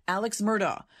murderer Alex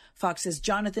Murdaugh. Fox's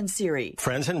Jonathan Seary.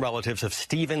 Friends and relatives of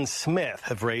Stephen Smith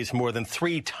have raised more than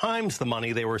 3 times the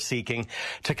money they were seeking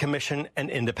to commission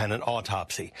an independent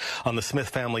autopsy. On the Smith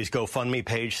family's GoFundMe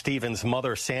page, Stephen's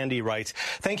mother, Sandy, writes,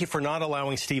 "Thank you for not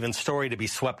allowing Stephen's story to be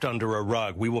swept under a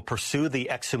rug. We will pursue the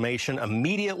exhumation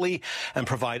immediately and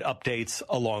provide updates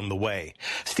along the way."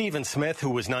 Stephen Smith,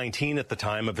 who was 19 at the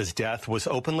time of his death, was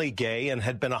openly gay and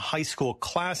had been a high school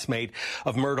classmate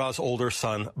of Murdaugh's older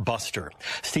son, Buster.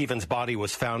 Stephen's body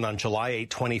was found on July 8,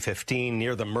 2015,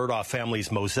 near the Murdaugh family's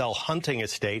Moselle hunting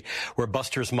estate, where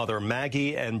Buster's mother,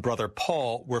 Maggie, and brother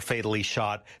Paul were fatally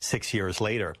shot 6 years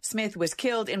later. Smith was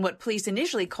killed in what police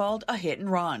initially called a hit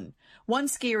and run. One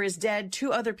skier is dead,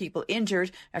 2 other people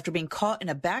injured after being caught in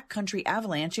a backcountry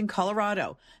avalanche in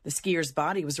Colorado. The skier's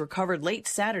body was recovered late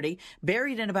Saturday,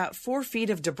 buried in about 4 feet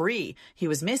of debris. He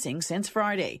was missing since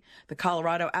Friday. The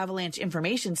Colorado Avalanche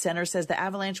Information Center says the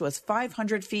avalanche was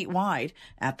 500 feet wide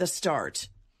at the start.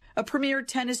 A premier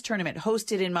tennis tournament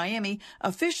hosted in Miami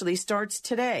officially starts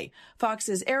today.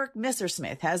 Fox's Eric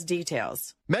Messersmith has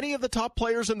details. Many of the top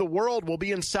players in the world will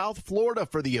be in South Florida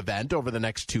for the event over the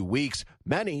next 2 weeks.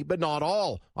 Many, but not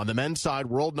all. On the men's side,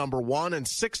 world number 1 and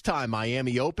 6-time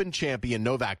Miami Open champion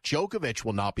Novak Djokovic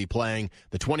will not be playing.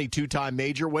 The 22-time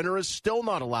major winner is still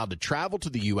not allowed to travel to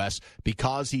the U.S.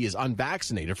 because he is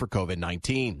unvaccinated for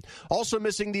COVID-19. Also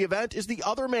missing the event is the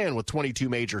other man with 22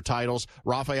 major titles,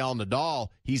 Rafael Nadal.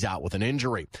 He's out with an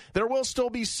injury. There will still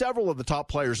be several of the top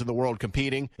players in the world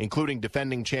competing, including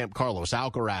defending champ Carlos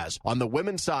Alcaraz. On the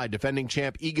women's side, defending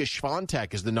champ Iga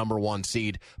Swiatek is the number 1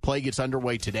 seed. Play gets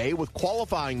underway today with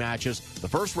qualifying matches. The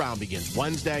first round begins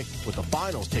Wednesday, with the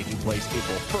finals taking place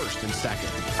April 1st and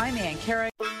 2nd. I'm Ann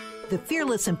Carrick. The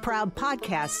Fearless and Proud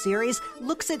podcast series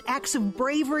looks at acts of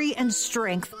bravery and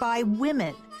strength by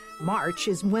women. March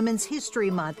is Women's History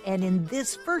Month, and in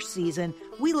this first season,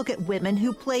 we look at women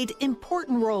who played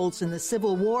important roles in the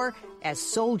Civil War as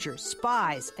soldiers,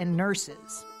 spies, and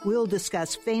nurses. We'll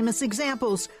discuss famous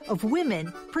examples of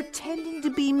women pretending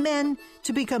to be men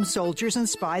to become soldiers and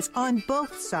spies on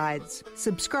both sides.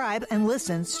 Subscribe and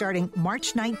listen starting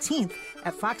March 19th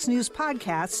at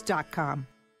foxnewspodcasts.com.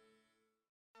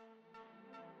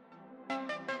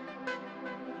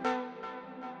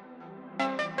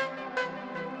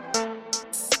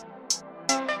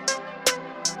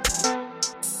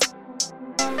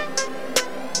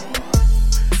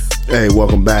 Hey,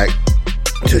 welcome back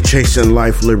to Chasing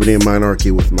Life, Liberty, and Monarchy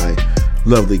with my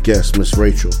lovely guest, Miss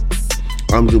Rachel.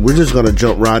 We're just going to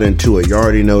jump right into it. You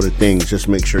already know the things. Just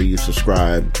make sure you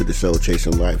subscribe to the show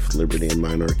Chasing Life, Liberty, and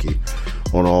Monarchy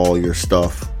on all your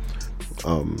stuff.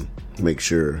 Make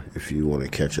sure if you want to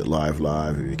catch it live,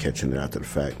 if you're catching it after the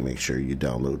fact, make sure you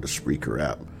download the Spreaker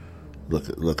app.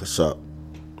 Look us up.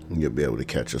 You'll be able to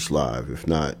catch us live. If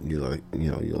not,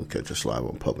 you'll catch us live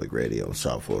on public radio in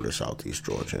South Florida, Southeast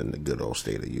Georgia, and the good old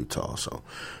state of Utah. So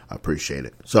I appreciate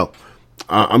it. So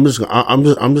I'm just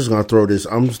gonna throw this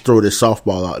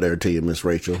softball out there to you, Miss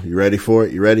Rachel. You ready for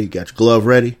it? You ready? You got your glove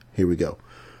ready? Here we go.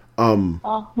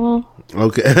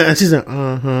 Okay. She said,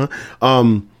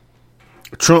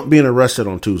 Trump being arrested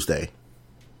on Tuesday.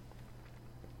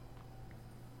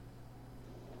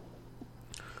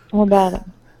 What about it?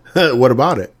 What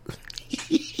about it?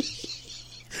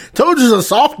 Told you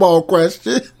it's a softball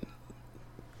question.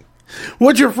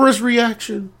 What's your first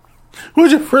reaction?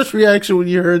 What's your first reaction when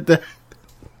you heard that?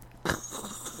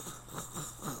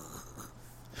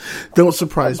 Don't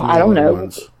surprise me. I don't know.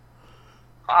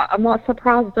 I'm not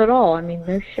surprised at all. I mean,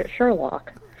 no shit,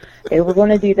 Sherlock. They were going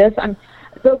to do this.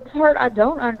 The part I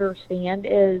don't understand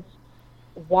is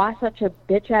why such a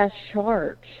bitch-ass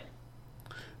charge?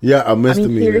 Yeah, a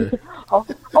misdemeanor.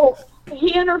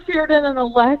 He interfered in an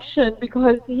election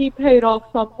because he paid off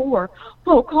some whore.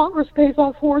 Well, Congress pays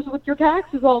off whores with your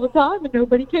taxes all the time, and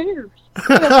nobody cares.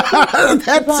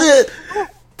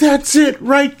 That's it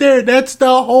right there. That's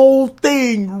the whole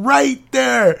thing right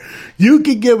there. You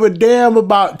can give a damn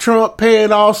about Trump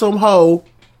paying off some hoe,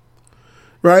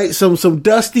 right? Some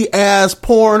dusty ass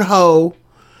porn hoe,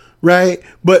 right?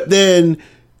 But then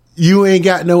you ain't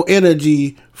got no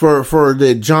energy for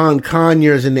the John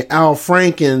Conyers and the Al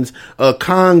Frankens of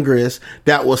Congress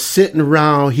that was sitting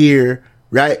around here,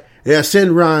 right? They're sitting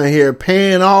around here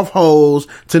paying off hoes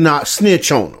to not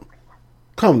snitch on them.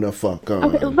 Come the fuck on.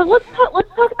 Okay, but let's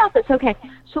talk about this. Okay,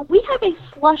 so we have a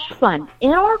slush fund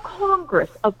in our Congress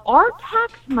of our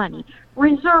tax money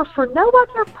reserved for no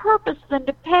other purpose than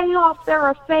to pay off their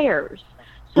affairs,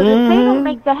 so that they don't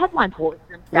make the headlines for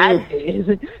them. That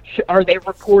is, are they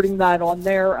reporting that on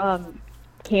their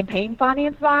campaign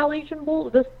finance violation bull?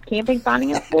 This campaign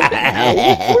finance bull? No,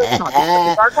 of course not.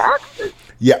 It's our taxes.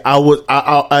 Yeah,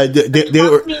 they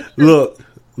were,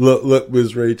 look,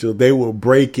 Ms. Rachel, they were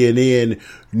breaking in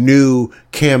new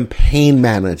campaign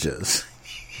managers.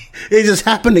 It just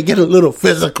happened to get a little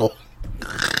physical.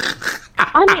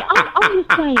 I mean, I'm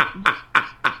just saying,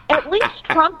 at least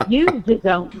Trump used his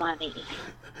own money.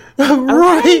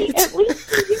 Right. Okay? At least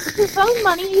he used his own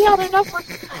money. He had enough.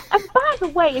 And by the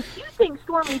way, if you think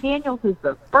Stormy Daniels is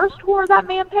the first whore that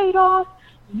man paid off,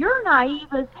 you're naive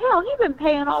as hell. He's been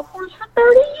paying off whores for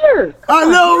 30 years. I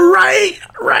know,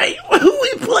 right? Who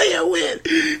we playing with?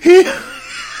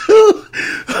 Who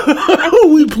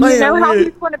we playing with? You know how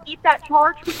he's going to beat that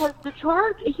charge? Because the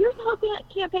charge, here's how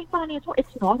campaign finance works.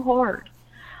 It's not hard.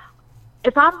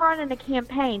 If I'm running a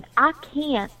campaign, I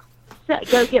can't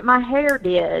go get my hair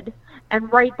did and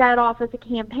write that off as a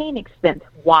campaign expense.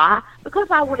 Why?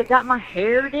 Because I would have got my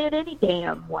hair did any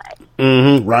damn way.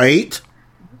 Mm-hmm, right?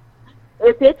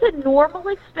 If it's a normal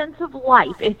expense of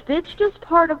life, if it's just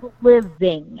part of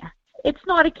living, it's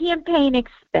not a campaign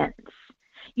expense.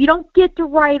 You don't get to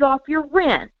write off your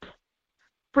rent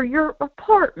for your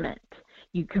apartment.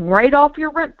 You can write off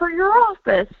your rent for your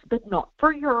office, but not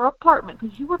for your apartment,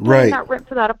 because you were paying that rent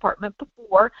for that apartment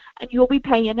before, and you'll be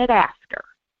paying it after.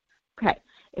 Okay.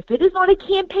 If it is not a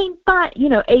campaign fine,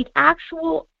 an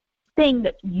actual thing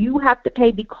that you have to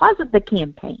pay because of the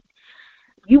campaign,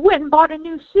 you went and bought a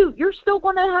new suit, you're still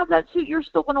going to have that suit. You're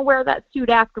still going to wear that suit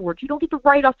afterwards. You don't get to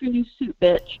write off your new suit,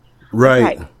 bitch.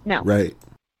 Right. Okay. No. Right.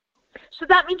 So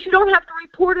that means you don't have to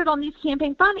report it on these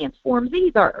campaign finance forms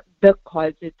either,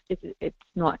 because it's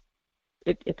not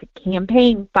it's a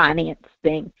campaign finance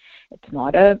thing. It's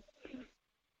not a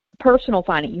personal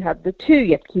finance. You have the two.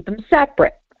 You have to keep them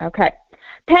separate. Okay.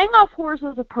 Paying off whores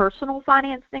is a personal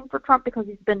finance thing for Trump because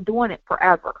he's been doing it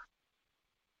forever.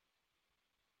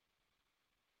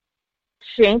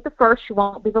 She ain't the first. She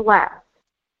won't be the last.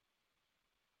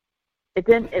 It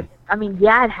didn't. It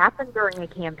happened during a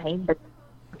campaign, but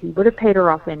he would have paid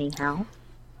her off anyhow.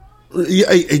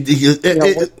 Yeah,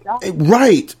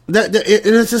 right. That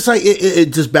it's just like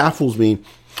it just baffles me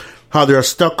how they're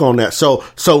stuck on that. So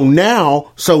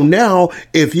now,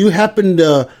 if you happen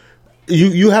to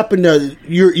you happen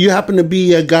to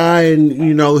be a guy, and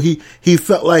he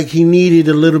felt like he needed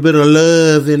a little bit of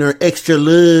love or extra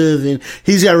love, and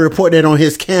he's got to report that on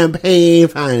his campaign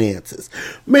finances.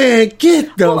 Man,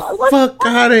 get the fuck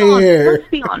out of here. Let's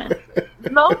be honest.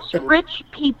 Most rich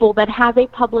people that have a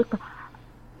public,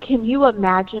 can you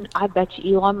imagine? I bet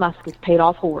you Elon Musk has paid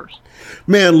off whores.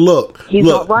 Man, he's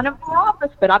not running for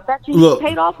office, but I bet you he's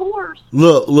paid off whores.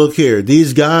 Look here.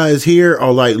 These guys here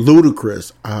are like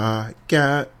ludicrous. I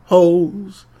got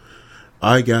hoes.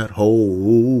 I got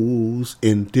hoes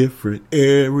in different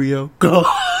area. Go.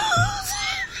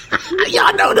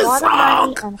 Y'all know the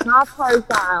song. And high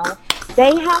profile.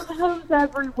 They have hoes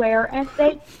everywhere, and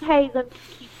they pay them to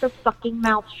keep their fucking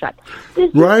mouth shut. This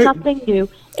is nothing new.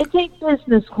 It's a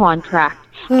business contract.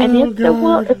 And if the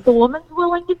woman's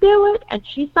willing to do it, and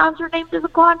she signs her name to the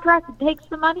contract and takes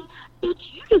the money, bitch,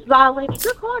 you just violated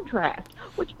your contract.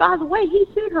 Which, by the way, he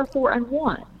sued her for and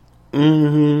won.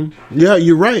 Mm-hmm. Yeah,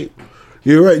 you're right.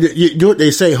 You're right. You do what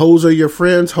they say. Hoes are your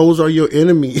friends. Hoes are your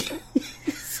enemy.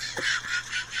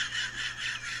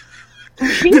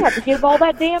 She had to give all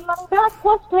that damn money back,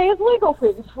 plus pay his legal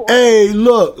fees for it. Hey,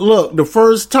 look. The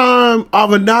first time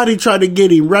Avenatti tried to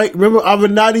get him, right? Remember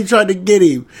Avenatti tried to get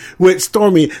him with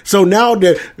Stormy. So now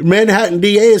the Manhattan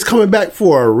DA is coming back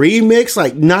for a remix,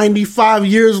 like 95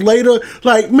 years later.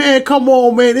 Like, man, come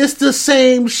on, man. It's the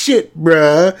same shit,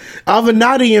 bruh.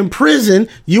 Avenatti in prison.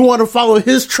 You want to follow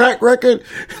his track record?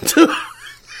 It's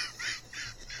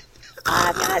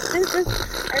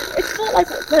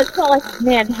not like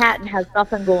Manhattan has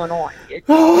nothing going on. It's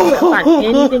not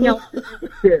anything else to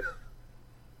do.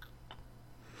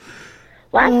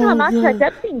 Last time I checked,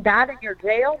 Epstein died in your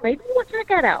jail. Maybe we'll check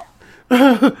that out.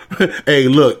 Hey,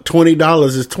 look, $20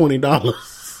 is $20.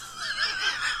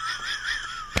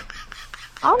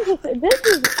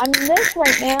 This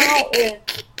right now is.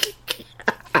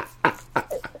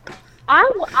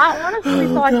 I honestly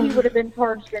thought he would have been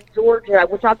charged in Georgia,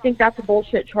 which I think that's a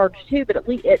bullshit charge too. But at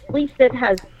least it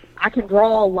has. I can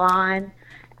draw a line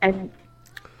and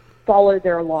follow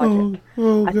their logic.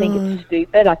 I think it's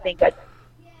stupid. I think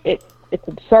it's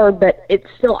absurd, but it's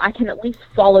still, I can at least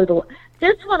follow the.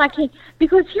 This one I can't,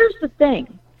 because here's the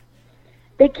thing.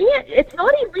 They can't. It's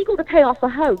not illegal to pay off a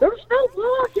hoe. There's no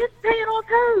law against paying off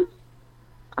hoes.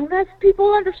 Unless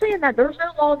people understand that there's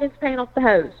no law against paying off the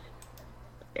hoes.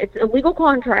 It's a legal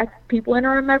contract. People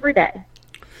enter them every day.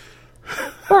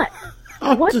 But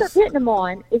what they're getting him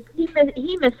on is he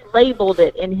mislabeled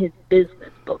it in his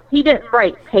business book. He didn't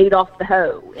write "paid off the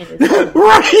hoe" in his business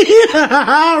right.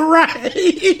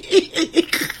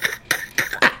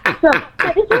 So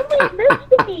it's only a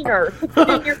misdemeanor to put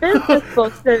in your business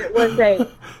book that it was a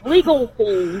legal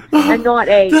fee and not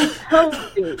a hoe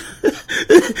fee.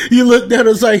 You looked at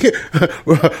us like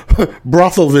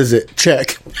brothel visit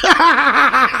check.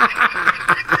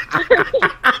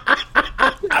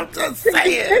 I'm just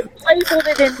saying. You mislabeled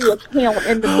it in the account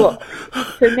in the book.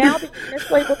 So now that you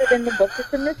mislabeled it in the book,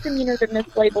 it's a misdemeanor to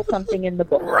mislabel something in the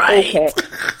book. Right. Okay.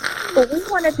 But we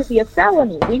want it to be a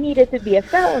felony. We need it to be a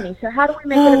felony. So how do we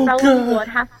make it a felony? God. Well, it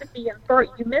has to be you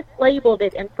mislabeled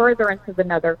it in furtherance of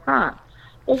another crime.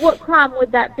 Well, what crime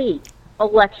would that be?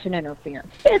 Election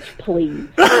interference. Bitch, please.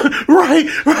 Right.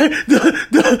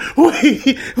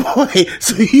 Wait.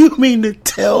 So you mean to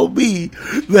tell me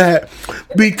that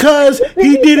because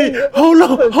he did it? Hold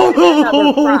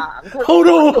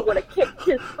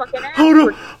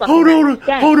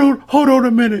on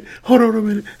a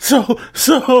minute. So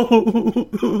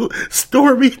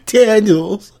Stormy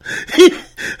Daniels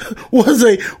was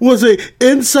a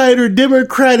insider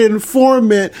Democrat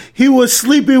informant he was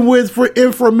sleeping with for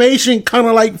information, kind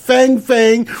of like Fang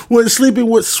was sleeping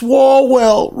with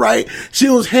Swalwell, right? She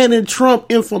was handing Trump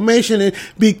information, and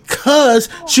because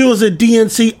she was a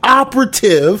DNC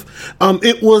operative,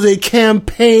 it was a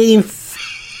campaign.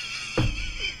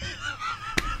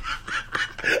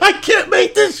 I can't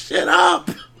make this shit up.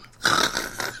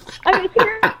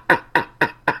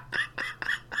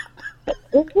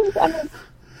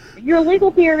 Your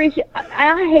legal theories,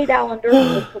 I hate Alan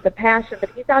Dershowitz with a passion,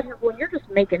 but he's out here going, you're just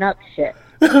making up shit.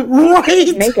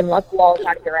 Right. Making luck laws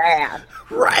out of your ass.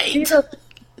 Right. These are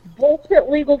bullshit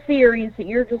legal theories that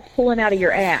you're just pulling out of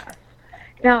your ass.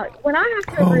 Now, when I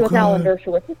have to agree with Alan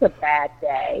Dershowitz, it's a bad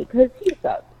day, because he's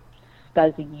a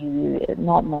scuzzy,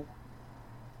 not my...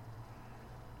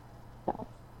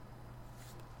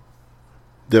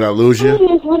 Did I lose you? It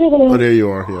is what it is. Oh, there you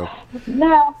are. Yeah.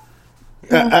 No.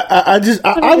 I'm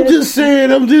just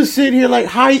saying. I'm just sitting here like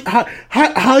how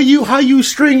you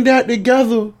string that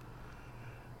together.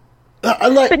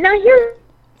 But now here.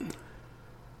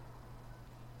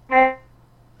 All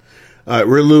right,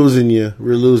 we're losing you.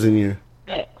 You're there.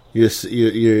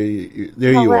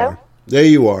 Hello? You are. There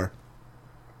you are.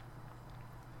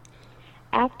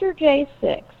 After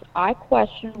J6, I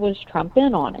questioned, was Trump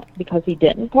in on it? Because he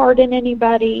didn't pardon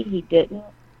anybody. He didn't.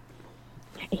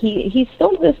 He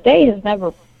still to this day has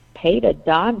never paid a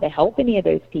dime to help any of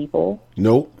those people.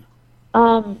 Nope.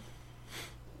 So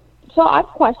I've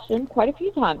questioned quite a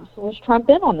few times, was Trump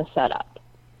in on the setup?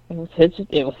 It was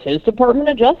his Department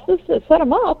of Justice that set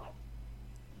him up.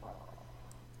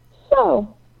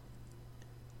 So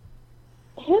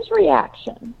his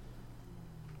reaction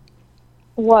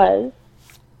was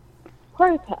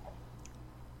protest.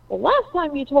 The last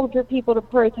time you told your people to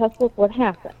protest, look what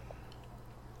happened.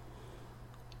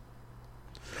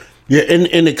 Yeah,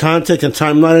 in the context and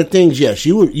timeline of things, yes,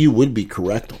 you would be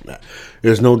correct on that.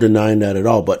 There's no denying that at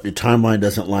all. But the timeline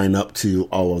doesn't line up to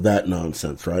all of that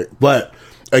nonsense, right? But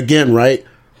again, right,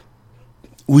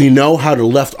 we know how the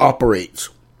left operates.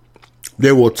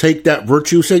 They will take that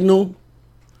virtue signal,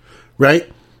 right,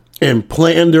 and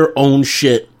plan their own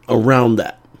shit around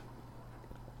that.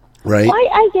 Right. Well,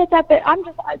 I get that, but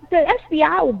the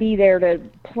FBI will be there to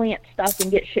plant stuff and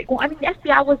get shit going. I mean, the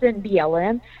FBI was in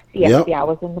BLM. The FBI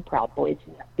was in the Proud Boys.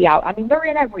 The FBI, I mean, they're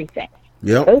in everything.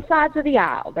 Yep. Both sides of the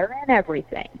aisle, they're in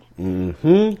everything.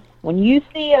 Mm-hmm. When you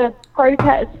see a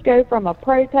protest go from a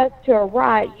protest to a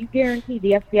riot, you guarantee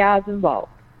the FBI is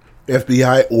involved.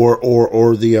 FBI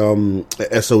or the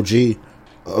SOG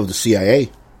of the CIA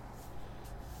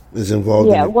is involved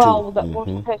in it too. We're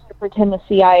supposed to pretend the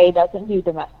CIA doesn't do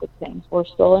domestic things. We're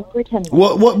still in pretending.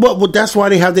 Well, that's why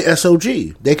they have the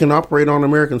SOG. They can operate on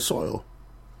American soil.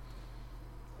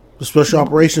 The Special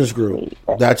Operations Group.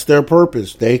 That's their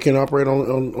purpose. They can operate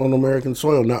on American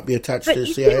soil, not be attached to the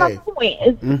CIA. See, my point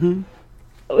is,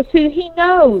 so he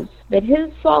knows that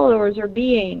his followers are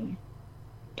being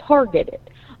targeted.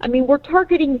 I mean, we're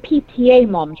targeting PTA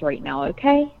moms right now,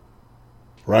 okay?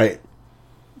 Right.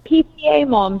 PTA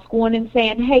moms going and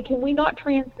saying, hey, can we not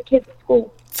trans the kids at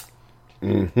school?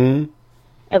 Mm-hmm.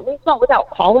 At least not without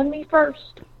calling me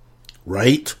first.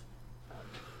 Right.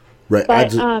 Right.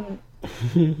 But if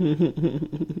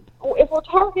we're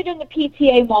targeting the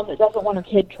PTA mom that doesn't want her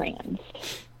kid trans,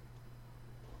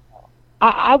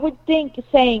 I would think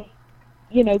saying,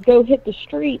 go hit the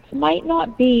streets might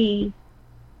not be.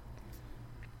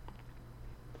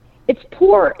 It's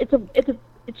poor. It's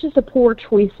just a poor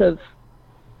choice of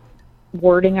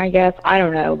wording, I guess. I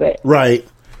don't know, but right.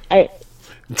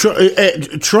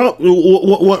 Trump.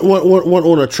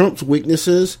 One of Trump's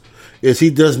weaknesses is he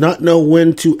does not know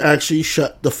when to actually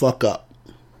shut the fuck up.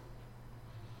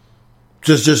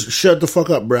 Just shut the fuck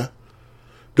up, bruh.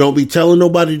 Don't be telling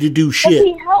nobody to do shit. But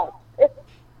he helps.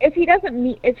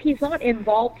 If he's not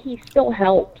involved, he still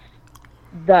helps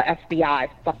the FBI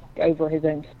fuck over his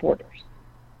own supporters.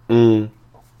 Mm.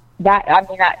 But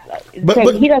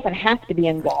he doesn't have to be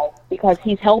involved because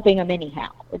he's helping them anyhow.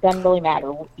 It doesn't really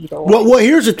matter either way. Well,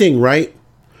 here's the thing, right?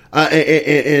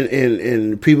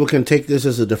 And people can take this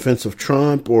as a defense of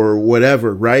Trump or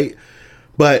whatever, right?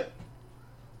 But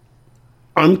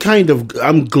I'm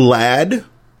glad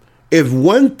if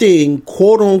one thing,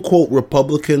 quote unquote,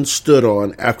 Republicans stood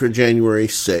on after January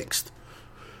 6th,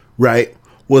 right,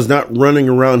 was not running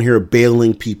around here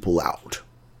bailing people out.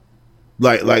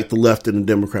 Like the left and the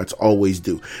Democrats always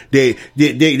do. They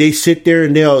sit there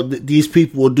and these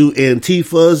people will do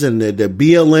Antifas and the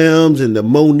BLMs and the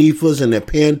Monifas and the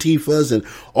Pantifas and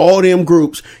all them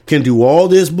groups can do all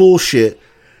this bullshit.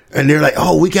 And they're like,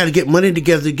 oh, we got to get money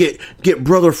together to get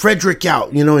Brother Frederick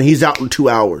out, and he's out in 2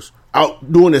 hours,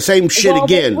 out doing the same shit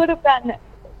again. The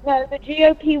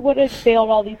GOP would have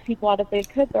bailed all these people out if they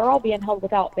could. They're all being held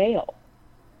without bail.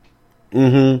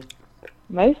 Mm-hmm.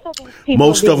 Most of these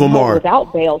people are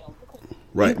without bail.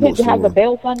 Right. You could have the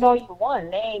bail fund all you want,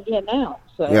 and they ain't getting out.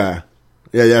 So. Yeah,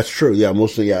 that's true. Yeah,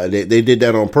 mostly. Yeah, they did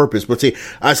that on purpose. But see,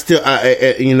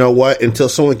 I you know what? Until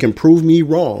someone can prove me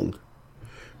wrong,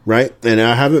 right? And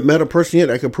I haven't met a person yet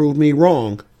that can prove me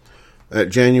wrong. That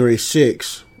January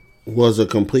 6th was a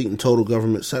complete and total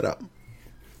government setup.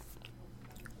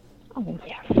 Oh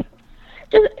yes.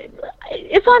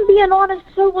 If I'm being honest,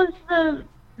 so was the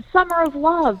Summer of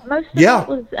Love. Most of that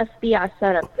was FBI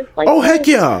setup. Heck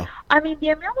yeah. I mean, the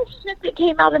amount of shit that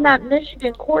came out in that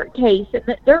Michigan court case,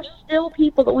 and there's still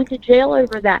people that went to jail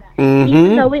over that,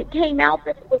 even though it came out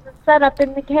that it was a setup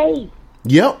in the case.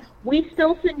 Yep. We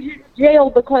still send you to jail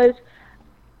because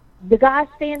the guy's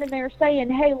standing there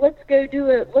saying, hey, let's go do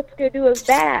it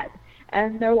bad.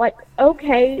 And they're like,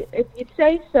 okay, if you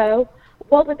say so.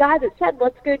 Well, the guy that said,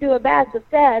 let's go do a bad's the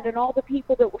Fed, and all the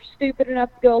people that were stupid enough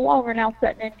to go along are now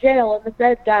sitting in jail, and the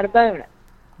Fed got a bonus.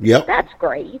 Yep. That's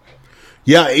great.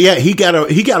 Yeah, he got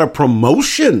a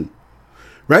promotion,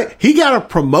 right? He got a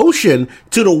promotion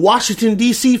to the Washington,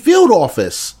 D.C. field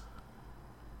office.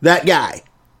 That guy.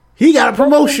 He got a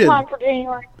promotion. Just in time for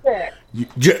January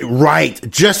 6th.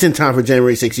 Right. Just in time for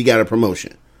January 6th, he got a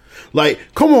promotion. Like,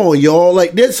 come on, y'all.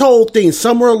 Like, this whole thing,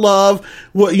 Summer of Love,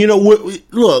 look,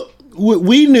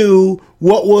 we knew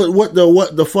what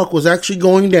the fuck was actually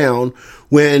going down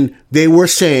when they were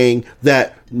saying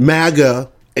that MAGA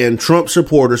and Trump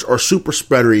supporters are super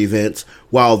spreader events,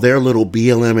 while their little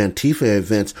BLM Antifa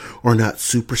events are not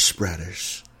super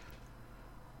spreaders.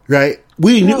 Right?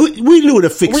 We knew the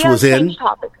fix was in.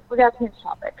 We got to change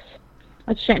topics.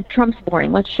 Let's change. Trump's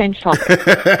boring. Let's change topics.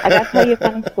 I got to tell you a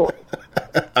funny story.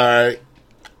 All right.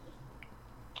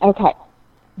 Okay.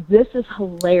 This is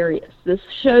hilarious. This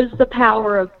shows the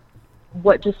power of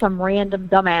what just some random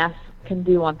dumbass can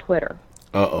do on Twitter.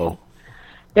 Uh-oh.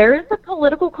 There is a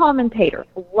political commentator.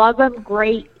 Love him,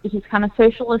 great. He's kind of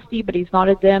socialisty, but he's not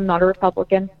a Dem, not a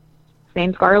Republican. His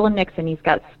name's Garland Nixon. He's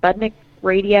got Sputnik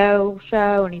radio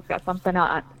show, and he's got something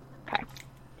on. Okay.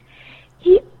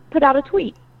 He put out a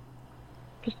tweet.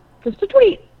 Just a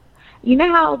tweet. You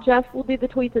know how Jeff will do the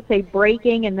tweets that say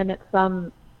breaking, and then it's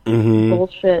some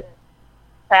bullshit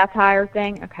satire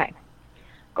thing? Okay.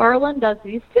 Garland does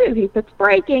these too. He puts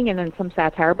breaking and then some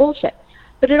satire bullshit.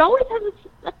 But it always has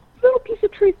a little piece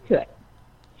of truth to it.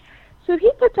 So he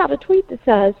puts out a tweet that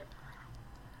says,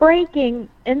 breaking,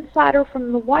 insider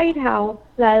from the White House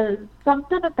says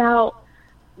something about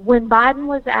when Biden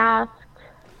was asked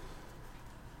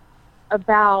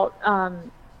about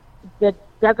the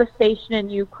devastation in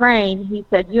Ukraine, he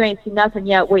said, you ain't seen nothing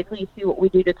yet. Wait till you see what we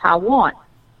do to Taiwan.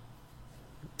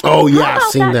 Oh, yeah,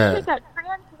 I've seen that. Shit got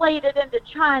translated into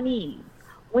Chinese,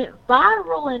 went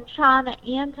viral in China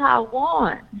and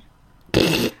Taiwan.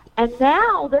 And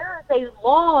now there is a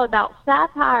law about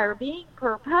satire being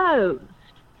proposed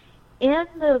in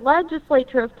the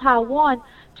legislature of Taiwan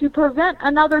to prevent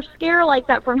another scare like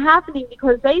that from happening,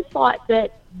 because they thought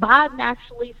that Biden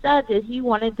actually said that he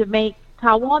wanted to make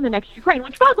Taiwan the next Ukraine,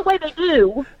 which, by the way, they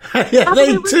do. Yeah,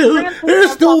 they do.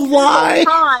 There's no lie.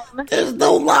 There's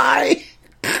no lie.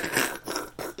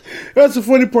 That's the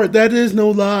funny part. That is no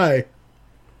lie.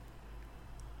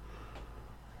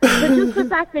 But just the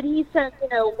fact that he said,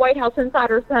 White House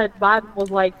insider said Biden was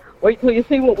like, wait till you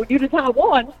see what we do to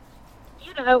Taiwan,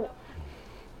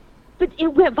 but it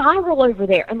went viral over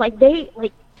there, and they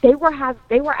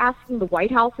were asking the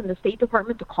White House and the State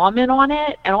Department to comment on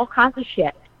it and all kinds of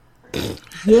shit.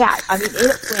 Yeah, I mean,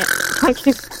 it went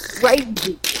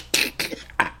crazy.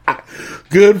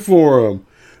 Good for him.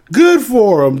 Good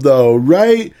for him, though,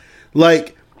 right?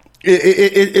 Like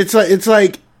it's like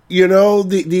the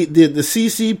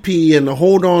CCP and the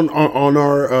hold on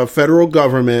our federal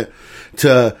government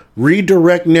to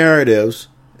redirect narratives,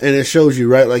 and it shows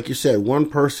you, right, like you said, one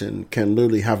person can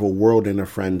literally have a world in a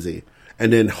frenzy,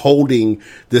 and then holding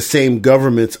the same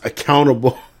governments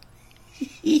accountable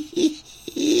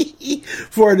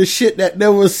for the shit that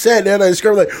never was said. And I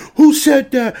scream like, who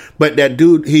said that? But that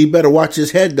dude, he better watch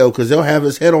his head, though, because they'll have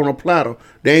his head on a platter.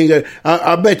 They ain't gonna,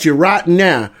 I bet you right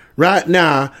now,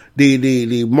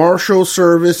 the Marshal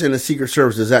Service and the Secret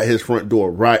Service is at his front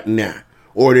door right now,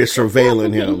 or they're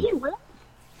surveilling him.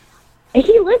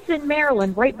 He lives in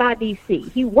Maryland, right by D.C.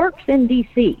 He works in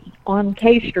D.C. on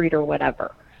K Street or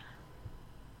whatever.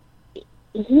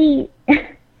 He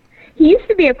used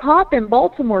to be a cop in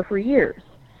Baltimore for years.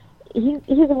 He's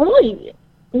only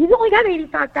got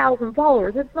 85,000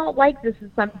 followers. It's not like this is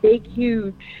some big,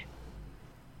 huge,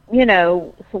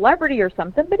 celebrity or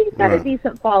something, but he's got a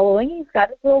decent following. He's got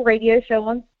his little radio show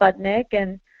on Sputnik,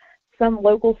 and some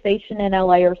local station in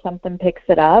LA or something picks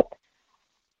it up.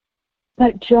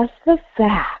 But just the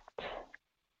fact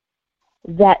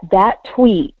that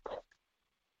tweet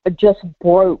just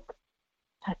broke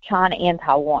China and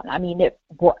Taiwan. I mean,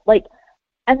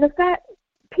 and the fact,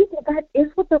 people, that is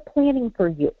what they're planning for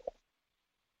you.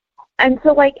 And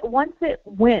so, once it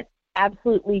went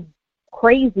absolutely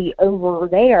crazy over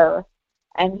there,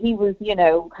 and he was, he's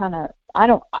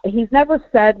never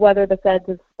said whether the feds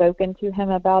have spoken to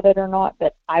him about it or not,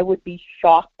 but I would be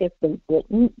shocked if they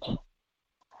didn't.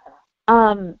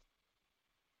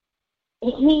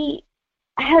 He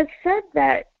has said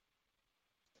that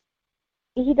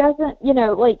he doesn't,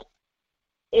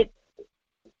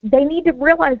 they need to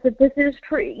realize that this is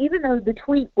true, even though the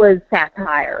tweet was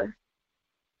satire.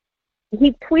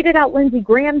 He tweeted out Lindsey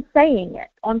Graham saying it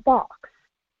on Fox.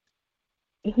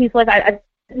 He's like, I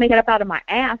didn't make it up out of my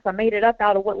ass. I made it up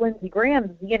out of what Lindsey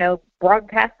Graham's,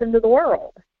 broadcasting to the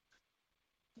world.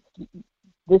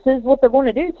 This is what they're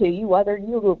going to do to you, whether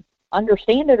you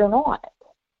understand it or not.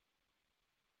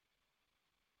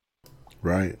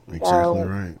 Right, exactly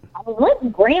right. I mean, Lindsey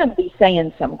Graham be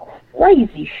saying some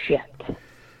crazy shit.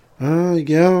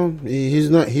 Yeah,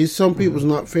 he's some people's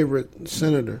not favorite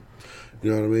senator. You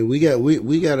know what I mean?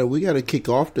 We gotta kick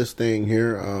off this thing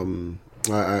here.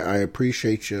 I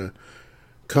appreciate you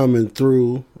coming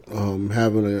through,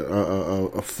 having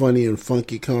a funny and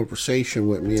funky conversation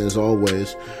with me as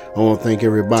always. I want to thank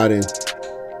everybody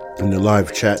in the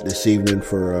live chat this evening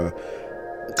for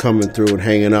coming through and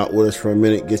hanging out with us for a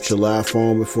minute. Get your laugh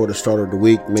on before the start of the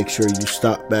week. Make sure you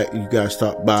guys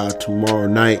stop by tomorrow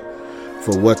night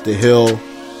for What the Hill.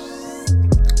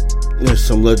 There's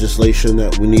some legislation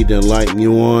that we need to enlighten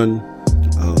you on,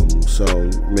 so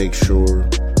make sure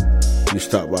you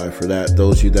stop by for that.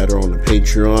 Those of you that are on the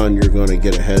Patreon, you're going to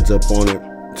get a heads up on it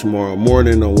tomorrow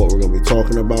morning on what we're going to be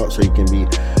talking about, so you can be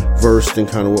versed in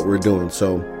kind of what we're doing.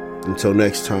 So until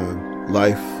next time,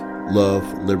 life, love,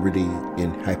 liberty,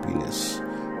 and happiness.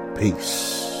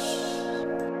 Peace.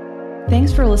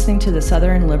 Thanks for listening to the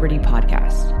Southern Liberty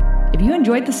Podcast. If you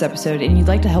enjoyed this episode and you'd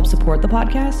like to help support the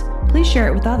podcast, please share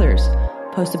it with others.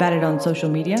 Post about it on social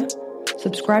media.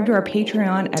 Subscribe to our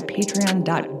Patreon at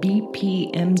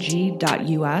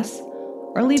patreon.bpmg.us,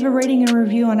 or leave a rating and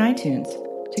review on iTunes.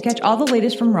 To catch all the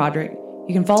latest from Roderick,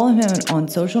 you can follow him on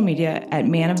social media at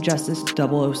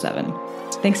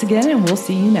manofjustice007. Thanks again, and we'll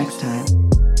see you next time.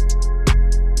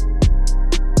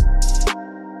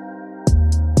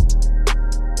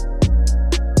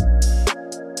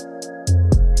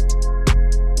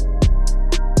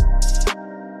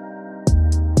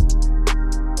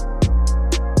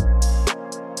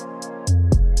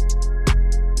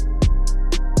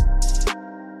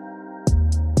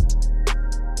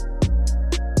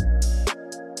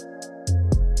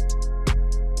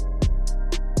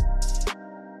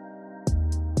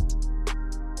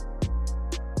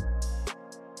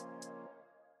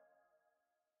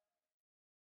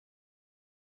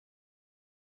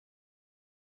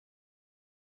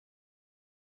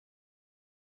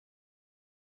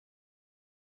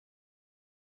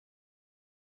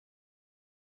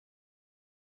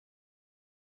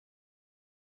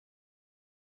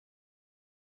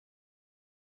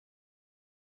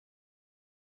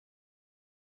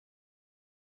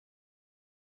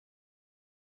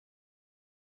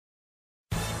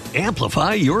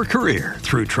 Amplify your career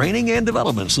through training and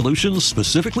development solutions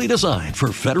specifically designed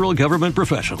for federal government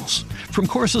professionals. From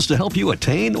courses to help you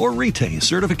attain or retain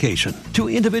certification, to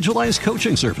individualized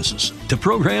coaching services, to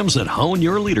programs that hone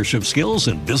your leadership skills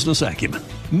and business acumen,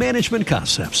 Management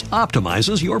Concepts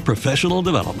optimizes your professional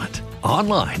development.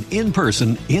 Online, in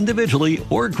person, individually,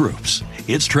 or groups,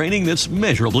 it's training that's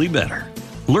measurably better.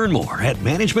 Learn more at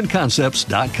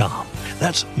managementconcepts.com.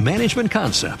 That's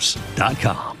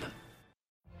managementconcepts.com.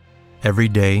 Every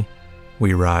day,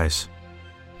 we rise,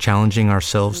 challenging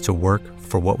ourselves to work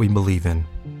for what we believe in.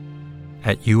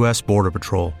 At U.S. Border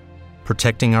Patrol,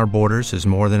 protecting our borders is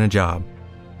more than a job.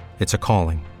 It's a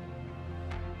calling.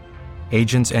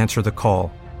 Agents answer the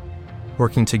call,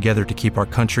 working together to keep our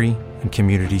country and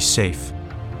communities safe.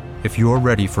 If you're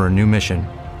ready for a new mission,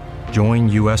 join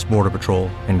U.S. Border Patrol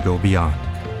and go beyond.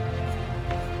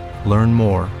 Learn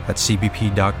more at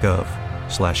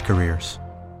cbp.gov/careers.